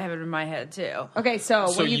 sure that I have it in my head too. Okay,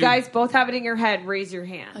 so when you you- guys both have it in your head, raise your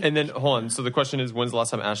hand. And then hold on. So the question is, when's the last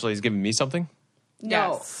time Ashley's given me something?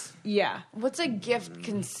 No. Yes. Yeah. What's a gift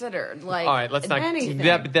considered? Like, All right, let's not. anything.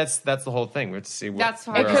 Yeah, but that's the whole thing. Let's see. That's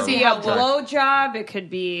where hard. It Where could be how a well- blowjob. It could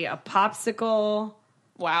be a popsicle.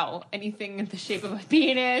 Wow. Anything in the shape of a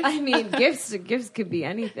penis. I mean, gifts could be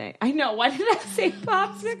anything. I know. Why did I say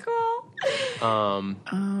popsicle?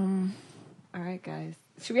 All right, guys.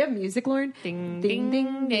 Should we have music, Lauren? Ding, ding,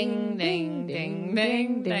 ding, ding, ding, ding,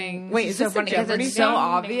 ding, ding. Wait, it's is so this funny a because Jeopardy it's so song?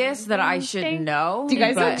 obvious that I should know. Do you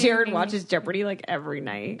guys know but- Jared watches Jeopardy like every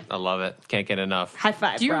night? I love it. Can't get enough. High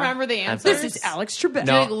five. Do you bro. remember the answers? This is Alex Trebek.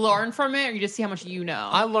 Do you like learn from it, or you just see how much you know?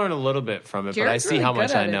 I learn a little bit from it, Jared's but I see really how good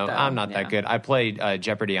much at I it, know. though. I'm not that good. I played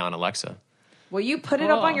Jeopardy on Alexa. Will you put it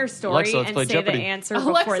up on your story Alexa, let's play and say Jeopardy. the answer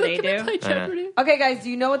Alexa, before they can I do? play Jeopardy? Okay, guys, do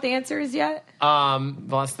you know what the answer is yet? The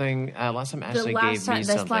last time Ashley gave me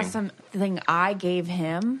something. Last time thing I gave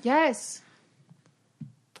him. Yes.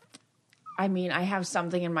 I mean, I have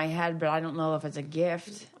something in my head, but I don't know if it's a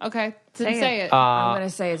gift. Okay, then Say say it. it. I'm going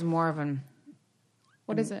to say it's more of an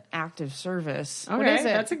What is it? act of service. Okay, is it?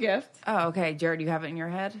 that's a gift. Oh, okay. Jared, you have it in your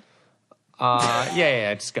head?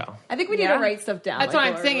 Yeah, just go. I think we need to write stuff down. That's like what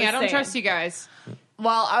I'm Laura saying. was I don't trust you guys.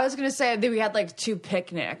 Well, I was going to say that we had like 2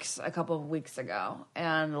 picnics a couple of weeks ago,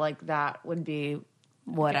 and like that would be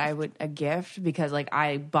what a gift, because like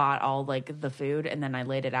I bought all like the food and then I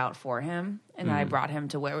laid it out for him and then I brought him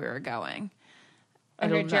to where we were going. I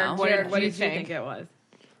Okay, don't Jared, know. What did you think? think it was?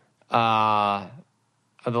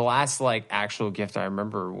 The last like actual gift I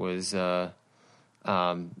remember was the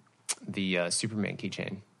Superman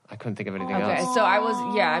keychain. I couldn't think of anything Okay, else. so I was,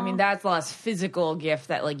 I mean, that's the last physical gift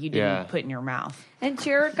that like you didn't put in your mouth. And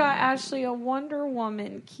Jared got Ashley a Wonder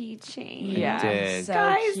Woman keychain. Yeah, did. so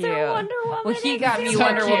Guys, cute. they're Wonder Woman. Well, he and got me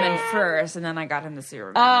Superman. Wonder Woman first, and then I got him the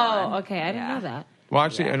Superman. Oh, one. okay. I didn't know that. Well,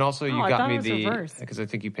 actually, and also you I got thought me it was the reversed. because I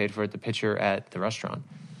think you paid for it the picture at the restaurant.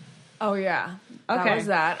 Oh yeah, Okay. that was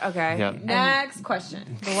that. Okay. Yeah. Next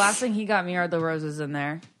question. The last thing he got me are the roses in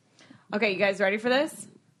there. Okay, you guys ready for this?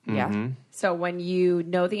 Yeah. So when you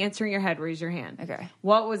know the answer in your head, raise your hand. Okay.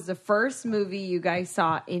 What was the first movie you guys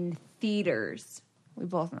saw in theaters? We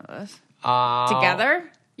both know this. Uh, Together?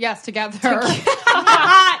 Yes, together.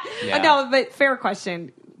 Yeah. No, but fair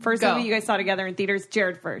question. First Go. movie you guys saw together in theaters?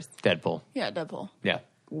 Jared first. Deadpool. Yeah, Deadpool. Yeah.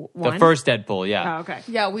 One? The first Deadpool. Yeah. Oh, okay.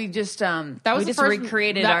 Yeah, we just That was we the just first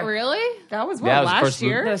recreated that our. really? That was Yeah, it was last first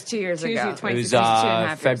year? That was 2 years ago. It was 2016. 2.5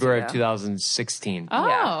 years February ago. of 2016. Oh.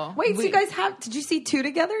 Yeah. Wait, so you guys did you see 2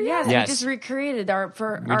 together yet? Yes. We just recreated our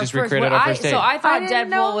first. just recreated our first date. So I thought didn't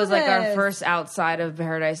know Deadpool was like our this. first outside of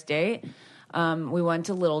Paradise date. We went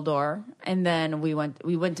to Little Door, and then we went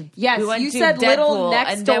to Yes, we went you to said Little Deadpool,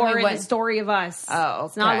 Next and then Door we in went, the Story of Us. Oh, okay.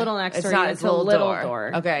 It's not Little Next It's Door. not, It's a Little Door.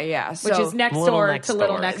 Door. Okay, yeah. Which So is next Little door Next to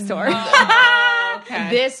Little Door. Next Door. Okay.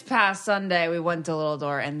 This past Sunday, we went to Little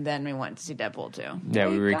Door, and then we went to see Deadpool 2. Yeah,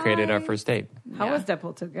 we recreated our guys. first date. How Yeah. was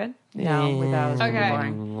Deadpool 2? Good? No, that was Okay. really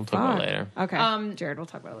boring. We'll talk about it later. Okay. Jared, we'll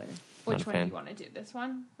talk about it later. Which Not a one fan. do you want to do? This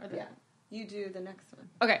one or the? You do the next one.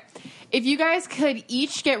 Okay. If you guys could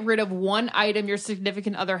each get rid of one item your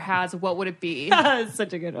significant other has, what would it be? That's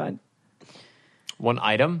such a good one. One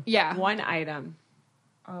item. Yeah. One item.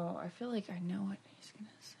 Oh, I feel like I know what he's going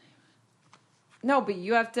to say. No, but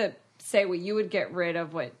you have to say what you would get rid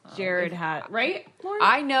of what Jared had, right, Lauren?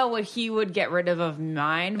 I know what he would get rid of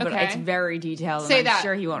mine, but Okay. it's very detailed. Say and I'm that.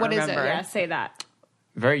 sure he won't What is it? remember. Yeah, say that.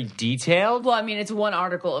 Very detailed. Well, I mean, it's one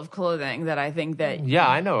article of clothing that I think that. Yeah,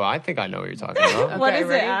 I know. I think I know what you're talking about. What Okay, is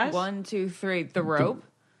it, ready? Ash? 1, 2, 3. The rope?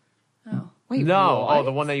 Wait, No. what? Oh,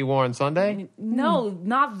 the one that you wore on Sunday? No,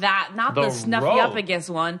 not that. Not the, The snuffy rope. up against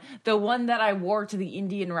one. The one that I wore to the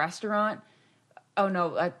Indian restaurant. Oh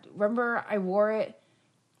no! Remember, I wore it.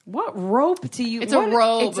 What rope do you? It's what? a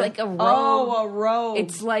robe. It's like a robe. Oh, a robe.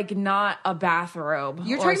 It's like not a bathrobe.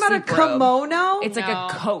 You're or talking about a sleep robe. kimono. It's like No, a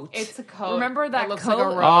coat. it's a coat Remember that looks coat? like a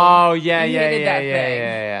robe. Oh, yeah, You yeah, hated yeah, that yeah, thing.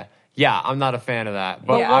 yeah. Yeah, I'm not a fan of that.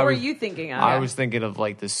 But But I what were was, you thinking of? I was thinking of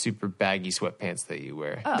like the super baggy sweatpants that you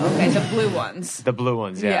wear. Oh, okay, the blue ones. The blue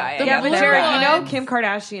ones, Yeah, yeah. Yeah, but blue Jared, ones. you know Kim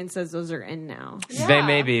Kardashian says those are in now. They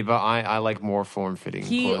may be, but I like more form-fitting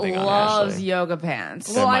He clothing on loves Ashley. yoga pants.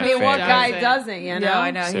 They're Well, I my mean, what favorite. guy doesn't? You know. No,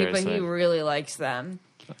 I know, but Seriously. he really likes them.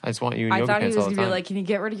 I just want you in I yoga thought he pants was all the gonna be time. like, "Can you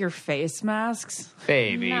get rid of your face masks?"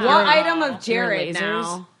 Baby. No. What item of Jared lasers?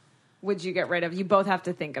 now would you get rid of? You both have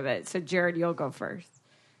to think of it. So, Jared, you'll go first.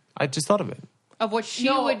 I just thought of it. Of what she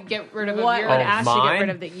No, would get rid of. What Your, would Oh, Ashley get mine? rid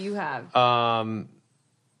of that you have?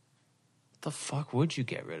 The fuck would you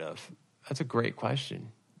get rid of? That's a great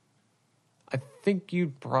question. I think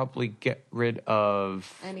you'd probably get rid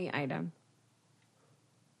of. Any item.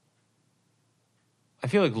 I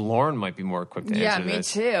feel like Lauren might be more equipped to Yeah, answer me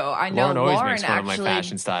this. too. I know Lauren always Lauren makes fun of my actually.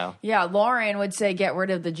 fashion style. Yeah, Lauren would say, "Get rid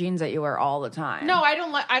of the jeans that you wear all the time." no, I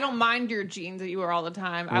don't. I don't mind your jeans that you wear all the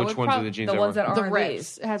time. I Which would ones are the jeans? the ones that The aren't rips.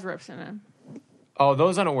 these. It has rips in it. Oh,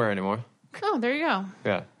 those I don't wear anymore. Oh, there you go.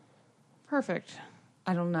 Yeah. Perfect.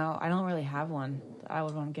 I don't know. I don't really have one that I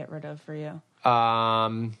would want to get rid of for you.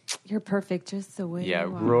 You're perfect just the way Yeah,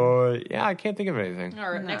 you are. right. Yeah, I can't think of anything.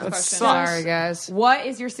 All right, next That question. sucks. Sorry, guys. What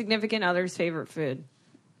is your significant other's favorite food?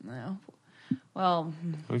 No. Well,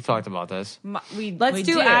 We've talked about this. Let's we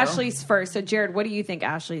do Ashley's first. So, Jared, what do you think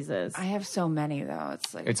Ashley's is? I have so many though.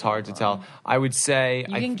 It's like It's hard to tell. I would say.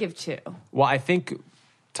 You can give 2. Well, I think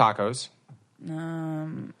tacos,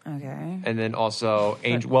 Okay. and then also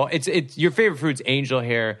angel. Well, it's your favorite food's angel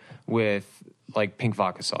hair with like pink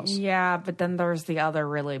vodka sauce. Yeah, but then there's the other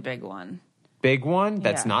really big one. big one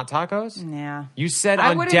that's Yeah. not tacos? Yeah. You said I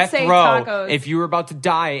on wouldn't death say row tacos. if you were about to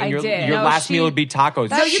die and I your did. your No, last she- meal would be tacos.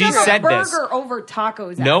 No, you She never said burger this. over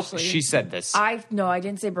tacos. Nope, Ashley. she said this. I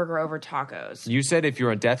didn't say burger over tacos. You said if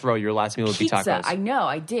you're on death row, your last meal would be Pizza. tacos. I know.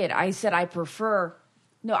 I did. I said I prefer.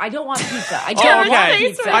 No, I don't want pizza. I Oh, don't okay. want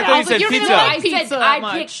pizza. I thought you said You don't even pizza. like I pizza said that I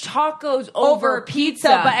much. picked tacos over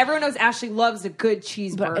pizza, but everyone knows Ashley loves a good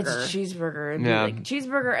cheeseburger. But it's a cheeseburger. It'd be Yeah. like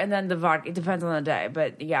cheeseburger and then the vodka. It depends on the day.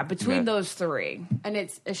 But yeah, between Yeah. those three. And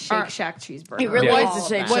it's a Shake Shack cheeseburger. It really Yeah. is a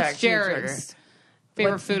Shake Shack What's Jared's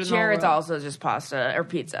favorite food in the Jared's world? also just pasta or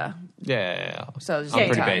pizza. Yeah. So it's I'm just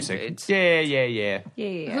pretty Italian basic. foods. Yeah.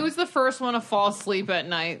 Yeah. Who's the first one to fall asleep at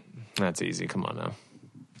night? That's easy. Come on now.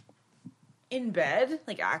 In bed?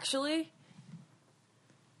 Like actually?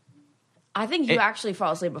 I think you actually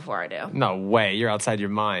fall asleep before I do. No way. You're outside your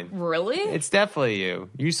mind. Really? It's definitely you.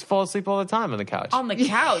 You used to fall asleep all the time on the couch. On the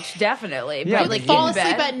couch, definitely. Yeah, but but like Fall in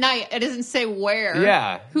asleep bed. at night. It doesn't say where.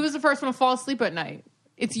 Yeah. Who's the first one to fall asleep at night?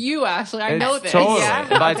 It's you, Ashley. I know this. Totally. Yeah?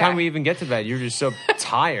 And by the time Okay. we even get to bed, you're just so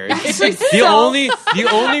tired. She's the so- only reason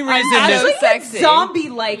Ashley that gets sexy.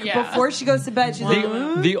 zombie-like Yeah. before she goes to bed. She's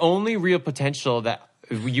like, the only real potential that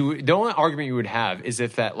the only argument you would have is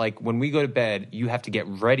if that like when we go to bed, you have to get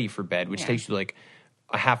ready for bed, which takes you like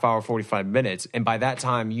a half hour, 45 minutes, and by that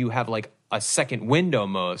time you have like a second window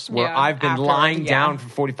most where Yeah, I've been after, lying yeah. down for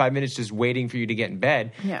 45 minutes just waiting for you to get in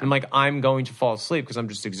bed. Yeah. And like I'm going to fall asleep because I'm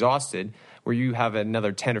just exhausted. Where you have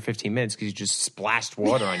another 10 or 15 minutes because you just splashed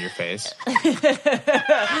water on your face.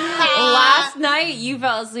 Last night, you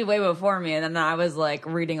fell asleep way before me, and then I was like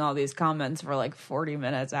reading all these comments for like 40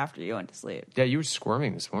 minutes after you went to sleep. Yeah, you were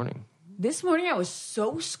squirming this morning. This morning, I was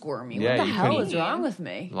so squirmy. Yeah, What the you hell couldn't- is wrong with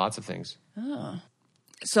me? Lots of things.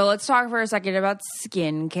 So let's talk for a second about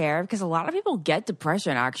skincare because a lot of people get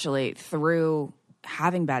depression actually through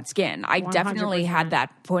having bad skin. I definitely 100%. had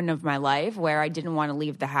that point of my life where I didn't want to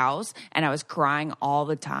leave the house and I was crying all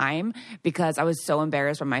the time because I was so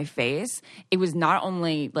embarrassed by my face. It was not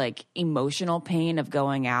only like emotional pain of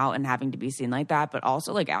going out and having to be seen like that, but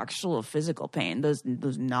also like actual physical pain. Those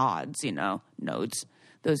nodes, nodes,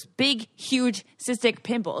 those big, huge cystic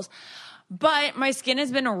pimples. But my skin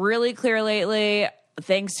has been really clear lately,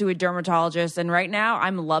 thanks to a dermatologist. And right now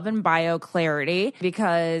I'm loving BioClarity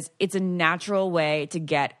because it's a natural way to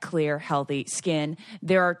get clear, healthy skin.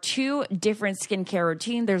 There are two different skincare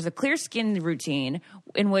routines. There's a clear skin routine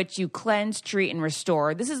in which you cleanse, treat, and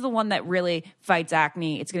restore. This is the one that really fights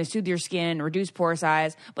acne. It's going to soothe your skin, reduce pore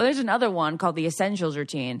size. But there's another one called the Essentials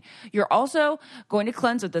routine. You're also going to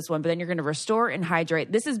cleanse with this one, but then you're going to restore and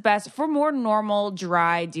hydrate. This is best for more normal,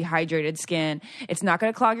 dry, dehydrated skin. It's not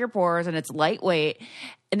going to clog your pores, and it's lightweight.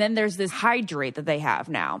 And then there's this Hydrate that they have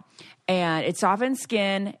now. And it softens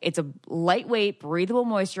skin. It's a lightweight, breathable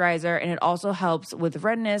moisturizer, and it also helps with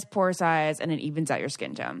redness, pore size, and it evens out your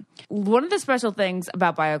skin tone. One of the special things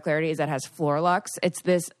about BioClarity is that it has Floralux. It's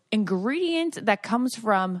this ingredient that comes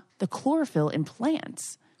from the chlorophyll in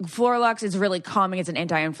plants. Floralux is really calming. It's an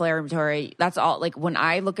anti-inflammatory. That's all. Like when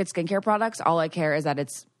I look at skincare products, all I care is that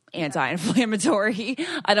it's anti-inflammatory.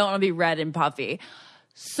 I don't want to be red and puffy.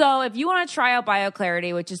 So if you want to try out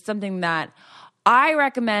BioClarity, which is something that I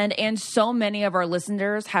recommend and so many of our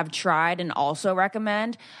listeners have tried and also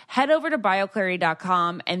recommend, head over to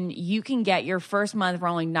bioclarity.com and you can get your first month for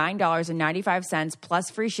only $9.95 plus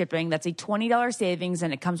free shipping. That's a $20 savings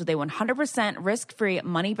and it comes with a 100% risk-free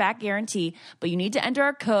money-back guarantee, but you need to enter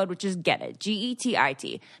our code, which is GETIT,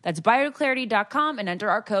 G-E-T-I-T. That's bioclarity.com and enter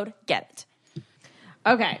our code GETIT.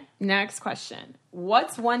 okay, next question.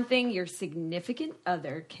 What's one thing your significant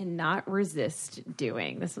other cannot resist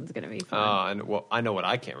doing? This one's going to be fun. And well, I know what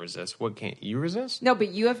I can't resist. What can't you resist? No, but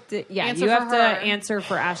you have to. Yeah, Answer you for have to her. answer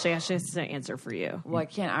for Ashley. Ashley has to answer for you. What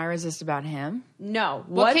can't I resist about him? No,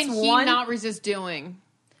 What what's can he one? not resist doing?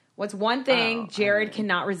 What's one thing Jared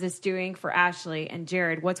cannot resist doing for Ashley? And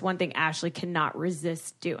Jared, what's one thing Ashley cannot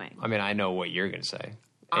resist doing? I mean, I know what you're going to say.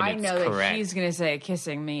 And I it's know correct that he's going to say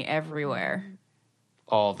kissing me everywhere.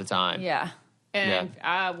 all the time. Yeah. And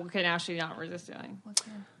what can Ashley not resist doing?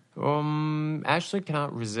 Ashley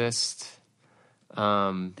cannot resist.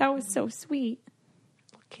 That was so sweet.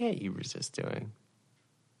 What can't you resist doing?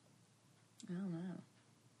 I don't know.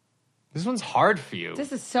 This one's hard for you.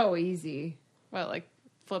 This is so easy. What, like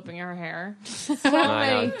flipping her hair? I know,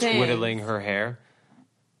 many things. twiddling her hair.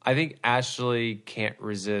 I think Ashley can't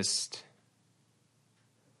resist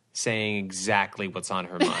saying exactly what's on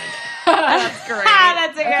her mind. That's great.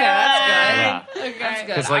 That's a good. Yeah. Okay. That's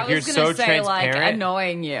good. 'Cause, like, I you're was gonna so say, like, transparent.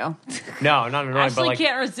 annoying you. No, not annoying, Ashley but like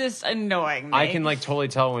can't resist annoying me. I can like totally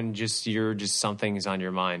tell when you're just something is on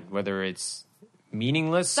your mind, whether it's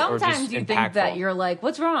meaningless or Sometimes just you impactful. think that you're like,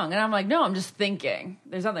 what's wrong? And I'm like, no, I'm just thinking.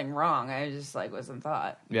 There's nothing wrong. I just like wasn't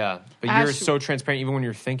thought. Yeah, but Ash- you're so transparent. Even when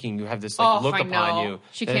you're thinking, you have this like look I upon know. you.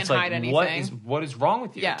 She that can't it's like, hide What anything. is wrong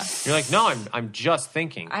with you? Yeah. You're like, no, I'm just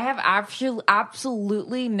thinking. I have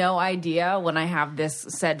absolutely no idea when I have this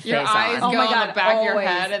said Your face eyes on. go my on God, the back of your always.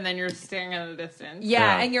 head, and then you're staring at the distance.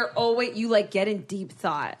 Yeah, Yeah. and you're always you like get in deep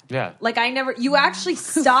thought. Yeah. Like you actually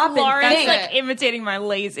stop and Lauren's think. like imitating my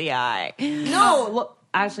lazy eye. No, look,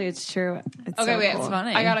 Ashley, it's true. It's Okay, so wait. cool. It's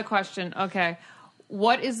funny. I got a question. Okay.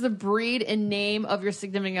 What is the breed and name of your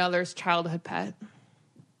significant other's childhood pet?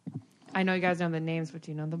 I know you guys know the names, but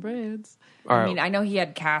do you know the breeds? All right. I mean, I know he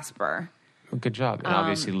had Casper, Good job. And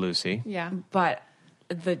obviously, Lucy. Yeah. but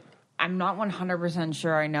I'm not 100%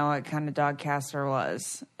 sure I know what kind of dog Casper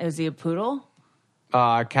was. Is he a poodle?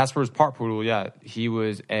 Casper was part poodle. Yeah, he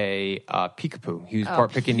was a peekapoo. He was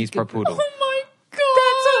part Pekingese, part poodle. Oh my god!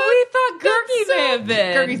 That's what we thought Gurky may have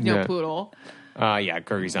been. Gurky's no Yeah. poodle. Yeah,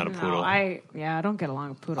 Gurgy's not a poodle. No, I don't get along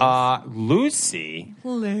with poodles. Lucy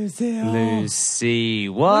was. Lucy's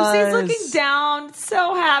looking down,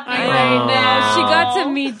 so happy I right know. now. She got to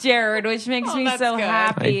meet Jared, which makes me that's so good.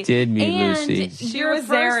 happy. I did meet And Lucy. She your was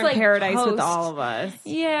there in first, paradise with post- all of us.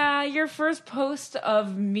 Yeah, your first post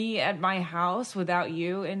of me at my house without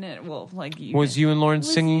you in it. Well, like you Was you and Lauren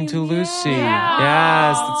singing to Lucy? Yeah.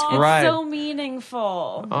 Yes, that's It's right. so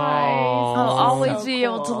meaningful. Oh. I'll always So be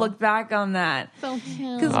able to cool. look back on that. So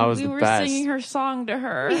cute. Because That was we the were best. singing her song to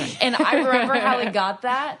her. And I remember how we got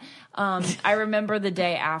that. I remember the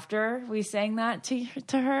day after we sang that to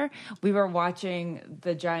her, we were watching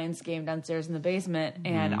the Giants game downstairs in the basement,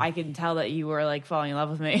 and I could tell that you were like falling in love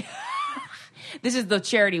with me. This is the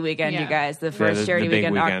charity weekend, Yeah. you guys. The first the charity big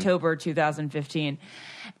weekend, weekend. October 2015.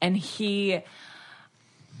 And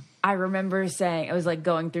I remember saying, it was like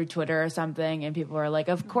going through Twitter or something, and people were like,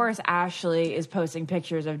 of course Ashley is posting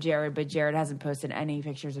pictures of Jared, but Jared hasn't posted any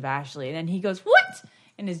pictures of Ashley. And then he goes, what?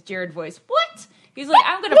 In his Jared voice, what? He's like,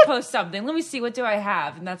 I'm going to post something. Let me see, what do I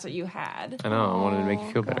have? And that's what you had. I know. I wanted to make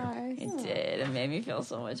you feel better. It did. It made me feel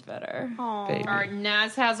so much better. Baby. All right,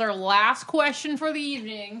 Naz has our last question for the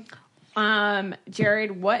evening.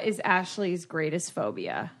 Jared, what is Ashley's greatest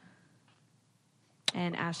phobia?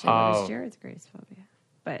 And Ashley, what is Jared's greatest phobia?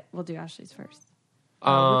 But we'll do Ashley's first. We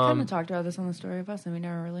kind of talked about this on the Story of Us, and we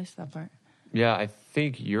never released that part. Yeah, I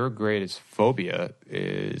think your greatest phobia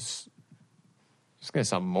is. It's going to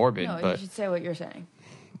sound morbid, No, you but should say what you're saying.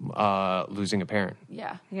 losing a parent.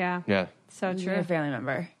 Yeah. Yeah. Yeah. So You're a true. family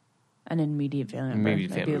member. An immediate family member. Immediate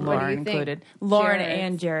Maybe family member. What do Lauren you think, included. Lauren Jared?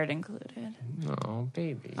 and Jared included. Oh,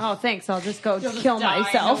 baby. Oh, thanks. I'll just go kill die,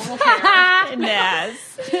 myself. no one will care.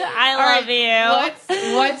 Naz. I love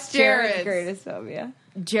you. What's Jared's Jared's? greatest phobia.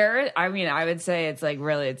 Jared, I mean, I would say it's like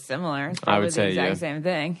really, it's similar. It's I probably would say, the exact yeah. same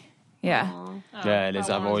thing. Yeah. Yeah, it is.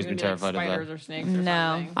 I I've wanted always to been do, like, terrified of spiders that. or snakes or No.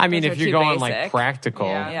 something. I mean, Those if are you're too going basic. like practical,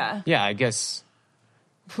 Yeah. Yeah. I guess.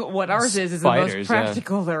 What ours is the Spiders, most yeah.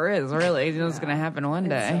 practical there is, really. You know what's going to happen one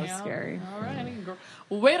day. So scary. All right.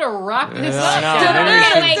 Way to wrap this Yeah, up. I know. Maybe we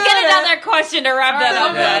should- Wait, get another question to wrap that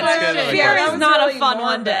up. That's with. good. That's Fear That is was not really a fun one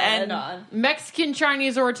morbid. to end on. Mexican,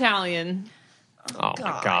 Chinese, or Italian? Oh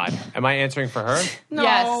my God. Am I answering for her? No.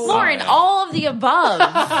 Yes. Lauren, all of the above.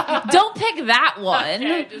 Don't pick that one.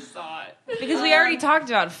 I just saw it. Because we already talked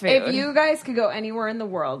about food. If you guys could go anywhere in the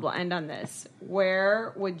world, we'll end on this.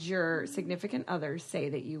 Where would your significant others say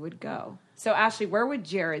that you would go? So, Ashley, where would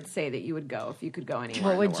Jared say that you would go if you could go anywhere?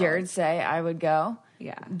 What in would the Jared world? say I would go?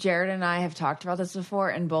 Yeah, Jared and I have talked about this before,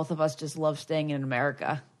 and both of us just love staying in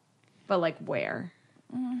America. but like where?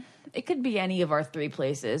 It could be any of our three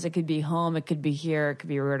places. It could be home. It could be here. It could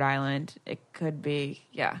be Rhode Island. It could be,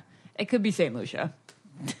 it could be St. Lucia.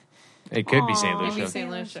 It could be St. Maybe Lucia. St.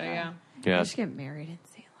 Lucia, yeah. Yeah. You should get married in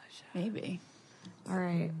St. Lucia. Maybe. All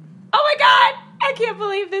right. Oh my God! I can't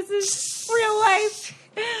believe this is real life.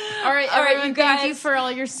 All right, All right, everyone, you thank you guys. for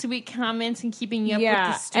all your sweet comments and keeping you up Yeah,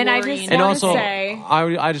 with the story. and I just And wanna also, say-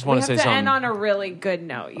 I just We want have to say to something. end on a really good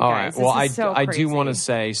note, you All guys. right. Well, This is so I do want to crazy.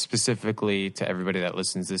 say specifically to everybody that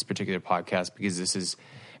listens to this particular podcast, because this has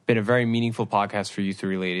been a very meaningful podcast for you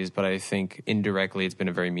three ladies, but I think indirectly it's been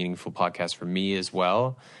a very meaningful podcast for me as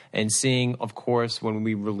well. And seeing, of course, when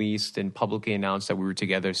we released and publicly announced that we were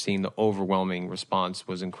together, seeing the overwhelming response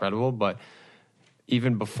was incredible. But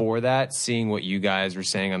even before that, seeing what you guys were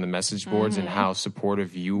saying on the message boards and how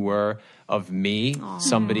supportive you were of me,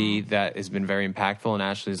 somebody that has been very impactful in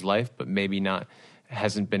Ashley's life, but maybe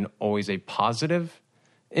hasn't been always a positive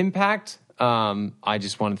impact. I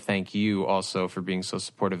just want to thank you also for being so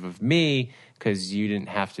supportive of me, because you didn't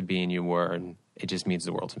have to be and you were. And it just means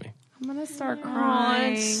the world to me. I'm gonna start Oh,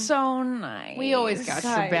 crying. it's so nice. We always got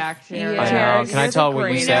your back, Jared. I know. Jared, Can I you're tell the what you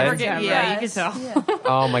greatest said? ever. Yeah, you can tell.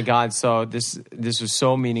 Oh my God! So this was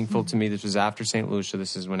so meaningful to me. This was after St. Lucia.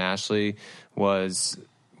 This is when Ashley was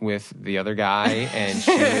with the other guy, and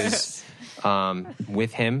she was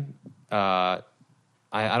with him. I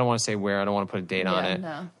don't want to say where. I don't want to put a date on it.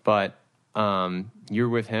 No. But you were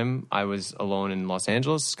with him. I was alone in Los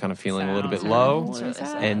Angeles, kind of feeling a little bit low, really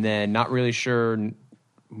sad. and then not really sure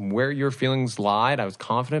where your feelings lied. I was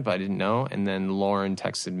confident, but I didn't know. And then Lauren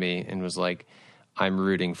texted me and was like, I'm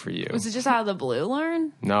rooting for you. Was it just out of the blue,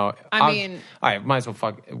 Lauren? No. I mean- all right, might as well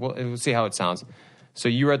fuck. We'll see how it sounds. So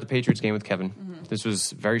you were at the Patriots game with Kevin. Mm-hmm. This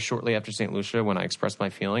was very shortly after St. Lucia when I expressed my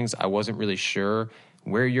feelings. I wasn't really sure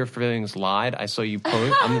where your feelings lied. I saw you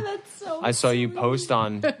post. I saw you post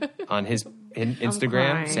on his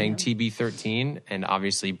Instagram crying. saying TB13, and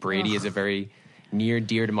obviously Brady is a very near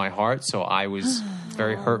dear to my heart. So I was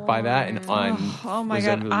very hurt by that, and Oh my was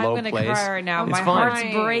God, in a I'm low going to place. cry right now. It's My fine.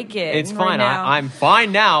 heart's breaking. It's right fine. now. I'm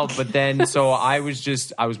fine now. But then, so I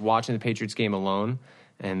was watching the Patriots game alone,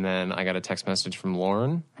 and then I got a text message from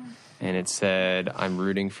Lauren, and it said, "I'm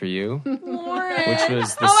rooting for you," Lauren. which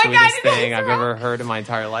was the Oh my God, sweetest thing I've ever heard in my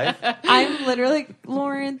entire life. I'm literally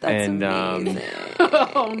Lauren. That's And amazing.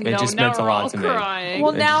 Oh no! It just now meant a we're lot all to me. crying.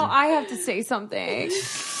 Well, now I have to say something.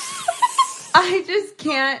 I just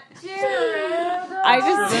can't. I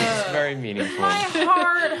just. It's very meaningful. My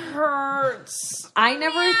heart hurts. I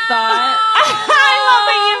never thought.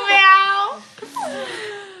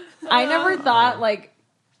 I never thought like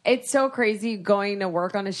it's so crazy going to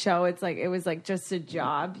work on a show. It's like it was like just a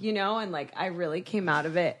job, you know, and like I really came out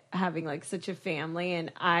of it having like such a family,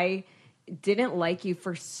 and I didn't like you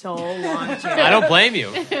for so long, Jared. I don't blame you.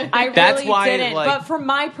 I That's really why, didn't. like- But from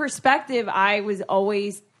my perspective, I was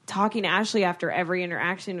always talking to Ashley after every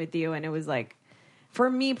interaction with you, and it was like, for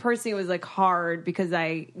me personally, it was like hard because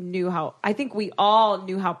I think we all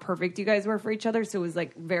knew how perfect you guys were for each other, so it was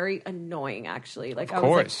like very annoying actually. Like Of I was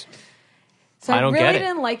like, course. so I I don't really get it.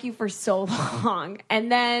 didn't like you for so long, and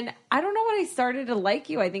then I don't know when I started to like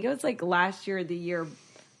you. I think it was like last year, or the year,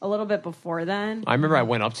 a little bit before then. I remember I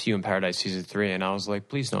went up to you in Paradise Season 3, and I was like,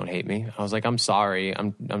 please don't hate me. I was like, I'm sorry.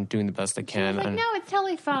 I'm doing the best I can. Like, And no, it's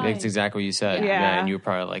totally fine. that's exactly what you said. Yeah. And you were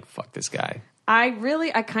probably like, fuck this guy.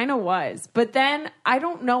 I kind of was. But then I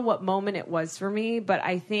don't know what moment it was for me, but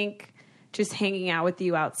I think just hanging out with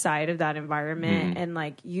you outside of that environment and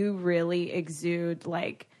like you really exude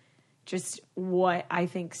like just what I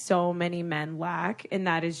think so many men lack. And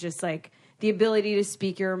that is just like the ability to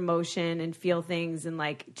speak your emotion and feel things and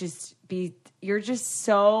like you're just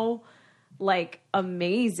so like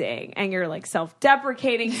amazing, and you're like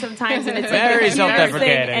self-deprecating sometimes, and it's like Very the cutest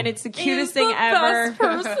self-deprecating. thing, and it's the cutest thing ever.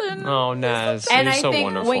 Person. Oh, Naz. And you're I so think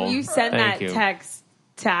wonderful. when you sent Thank that you. text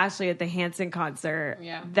to Ashley at the Hanson concert,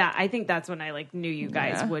 Yeah. that I think that's when I like knew you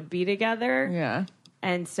guys Yeah. would be together. Yeah.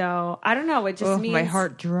 And so I don't know. It just means my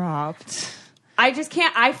heart dropped. I just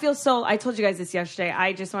can't. I told you guys this yesterday.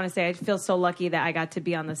 I just want to say I feel so lucky that I got to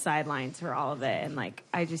be on the sidelines for all of it, and like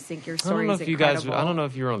I just think your I don't story know is if you guys. incredible. I don't know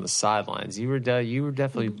if you were on the sidelines. You were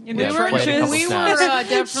definitely. In the played a trenches. couple We snaps.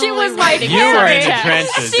 definitely She was like, You were in the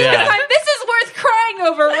trenches. She was Yeah. like, this is worth crying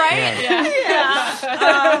over, right?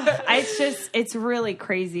 It's really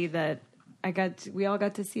crazy that we all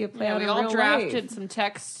got to see it play Yeah, out we in all real drafted life. some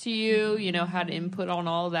texts to you. You know, had input on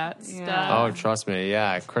all that Yeah. stuff. Oh, trust me.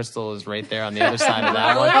 Yeah. Crystal is right there on the other side of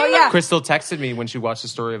that one. Oh, yeah. Crystal texted me when she watched The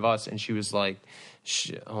Story of Us, and she was like,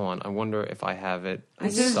 hold on. I wonder if I have it.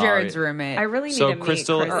 This is Sorry. Jared's roommate. I really need So to meet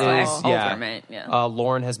Crystal Crystal. is yeah. roommate, yeah.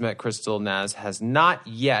 Lauren has met Crystal. Naz has not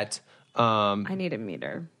yet. I need to meet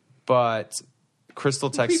her. But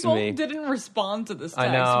Crystal texted People me. didn't respond to this I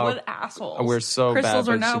text. know. What assholes. We're so Crystals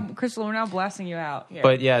bad, are but now Crystal, we're now blasting you out. Here.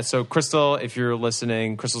 But yeah, so Crystal, if you're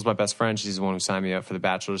listening, Crystal's my best friend. She's the one who signed me up for The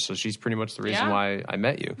Bachelor, so she's pretty much the reason Yeah. why I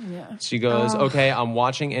met you. Yeah. She goes, okay, I'm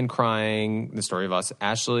watching and crying The Story of Us.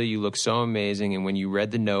 Ashley, you look so amazing, and when you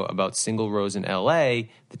read the note about single Rose in L.A.,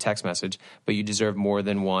 the text message, but you deserve more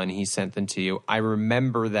than one, he sent them to you. I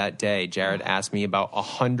remember that day. Jared asked me about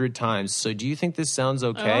 100 times, so do you think this sounds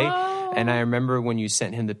okay? And I remember when you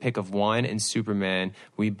sent him the pic of wine and Superman,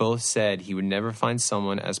 we both said he would never find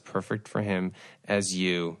someone as perfect for him as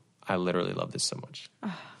you. I literally love this so much.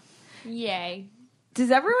 Yay. Does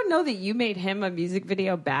everyone know that you made him a music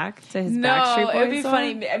video back to his no, Backstreet Boys it would be song?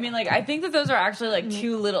 funny. I mean, like, I think that those are actually like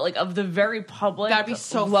two little, like, of the very public That'd be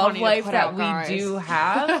so love funny to life put that out, we guys. do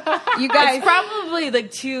have. You guys, It's probably like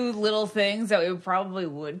two little things that we probably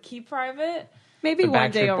would keep private. Maybe the one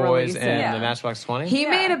day Backstreet you'll Boys release and it. the Matchbox 20? He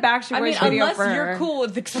made a Backstreet Boys I mean, video unless for you're her. cool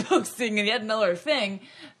with exposing yet another thing,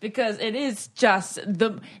 because it is just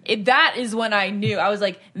that is when I knew. I was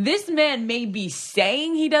like, this man may be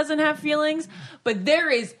saying he doesn't have feelings, but there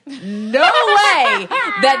is no way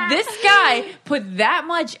that this guy put that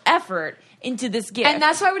much effort into this gift. And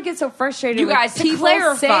that's why I would get so frustrated. You with guys, to people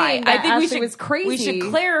clarify, saying that I think Ashley was crazy. we should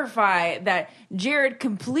clarify that Jared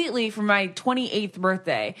completely, for my 28th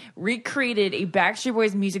birthday, recreated a Backstreet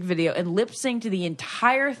Boys music video and lip synced to the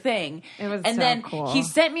entire thing. It was and so then cool. he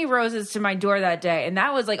sent me roses to my door that day, and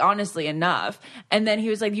that was like honestly enough. And then he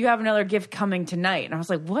was like, "You have another gift coming tonight," and I was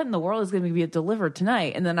like, "What in the world is going to be delivered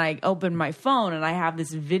tonight?" And then I opened my phone and I have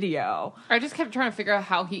this video. I just kept trying to figure out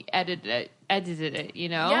how he edited it, you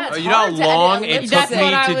know? Yeah, it's You know how hard to edit long a it lip took That's me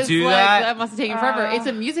what I to was do like, that? that must have taken forever. It's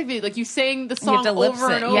a music video. Like, you sang the have song to lip over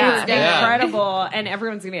and sync. over Yeah. again. Yeah. Incredible, and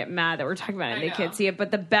everyone's gonna get mad that we're talking about it and I they can't know. see it.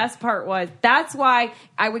 But the best part was that's why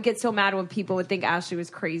I would get so mad when people would think Ashley was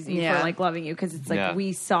crazy Yeah. for like loving you, because it's like Yeah.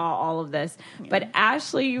 we saw all of this. But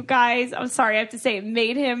Ashley, you guys, I'm sorry, I have to say, it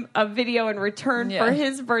made him a video in return Yeah. for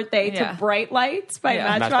his birthday Yeah. to Bright Lights by Yeah.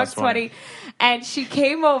 Matchbox Matchbox 20. And she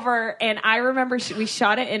came over, and I remember we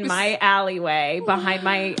shot it in my alleyway behind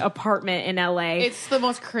my apartment in LA. It's the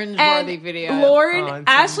most And cringe-worthy video. Lord, Oh, it's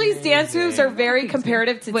Ashley's amazing. dance moves are very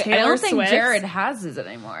comparative to Wait, Taylor I don't think Swift's. Jared has this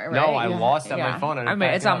anymore. Right? No, I lost it on my phone. I mean,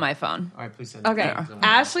 it's on my phone. All right, please send Okay, it.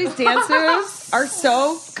 Ashley's dance moves are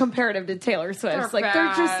so comparative to Taylor Swift's. They're Like,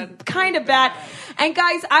 they're just bad. kind of bad. And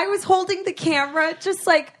guys, I was holding the camera, just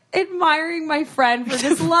like admiring my friend for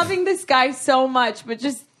just loving this guy so much, but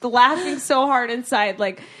just laughing so hard inside.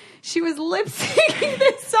 Like, she was lip syncing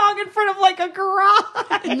this song in front of like a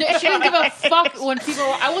garage. No, she didn't give a fuck when people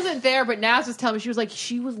were, I wasn't there, but Naz was telling me, she was like,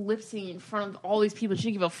 she was lip syncing in front of all these people. She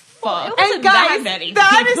didn't give a fuck. And guys, that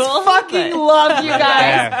is fucking love, you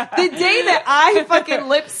guys. The day that I fucking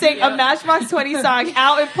lip sync a Matchbox 20 song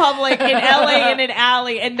out in public in LA in an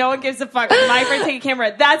alley and no one gives a fuck, with my friend taking a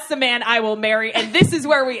camera, that's the man I will marry. And this is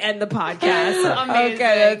where we end the podcast. Amazing.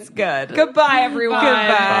 Okay, that's good. Goodbye, everyone.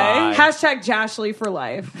 Bye. Hashtag Jashley for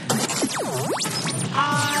life.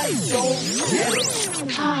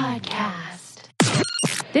 Podcast.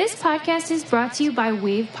 This podcast is brought to you by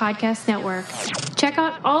Wave Podcast Network. Check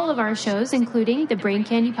out all of our shows, including the Brain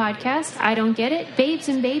Candy Podcast, I Don't Get It, Babes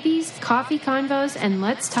and Babies, Coffee Convos, and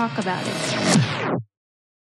Let's Talk About It.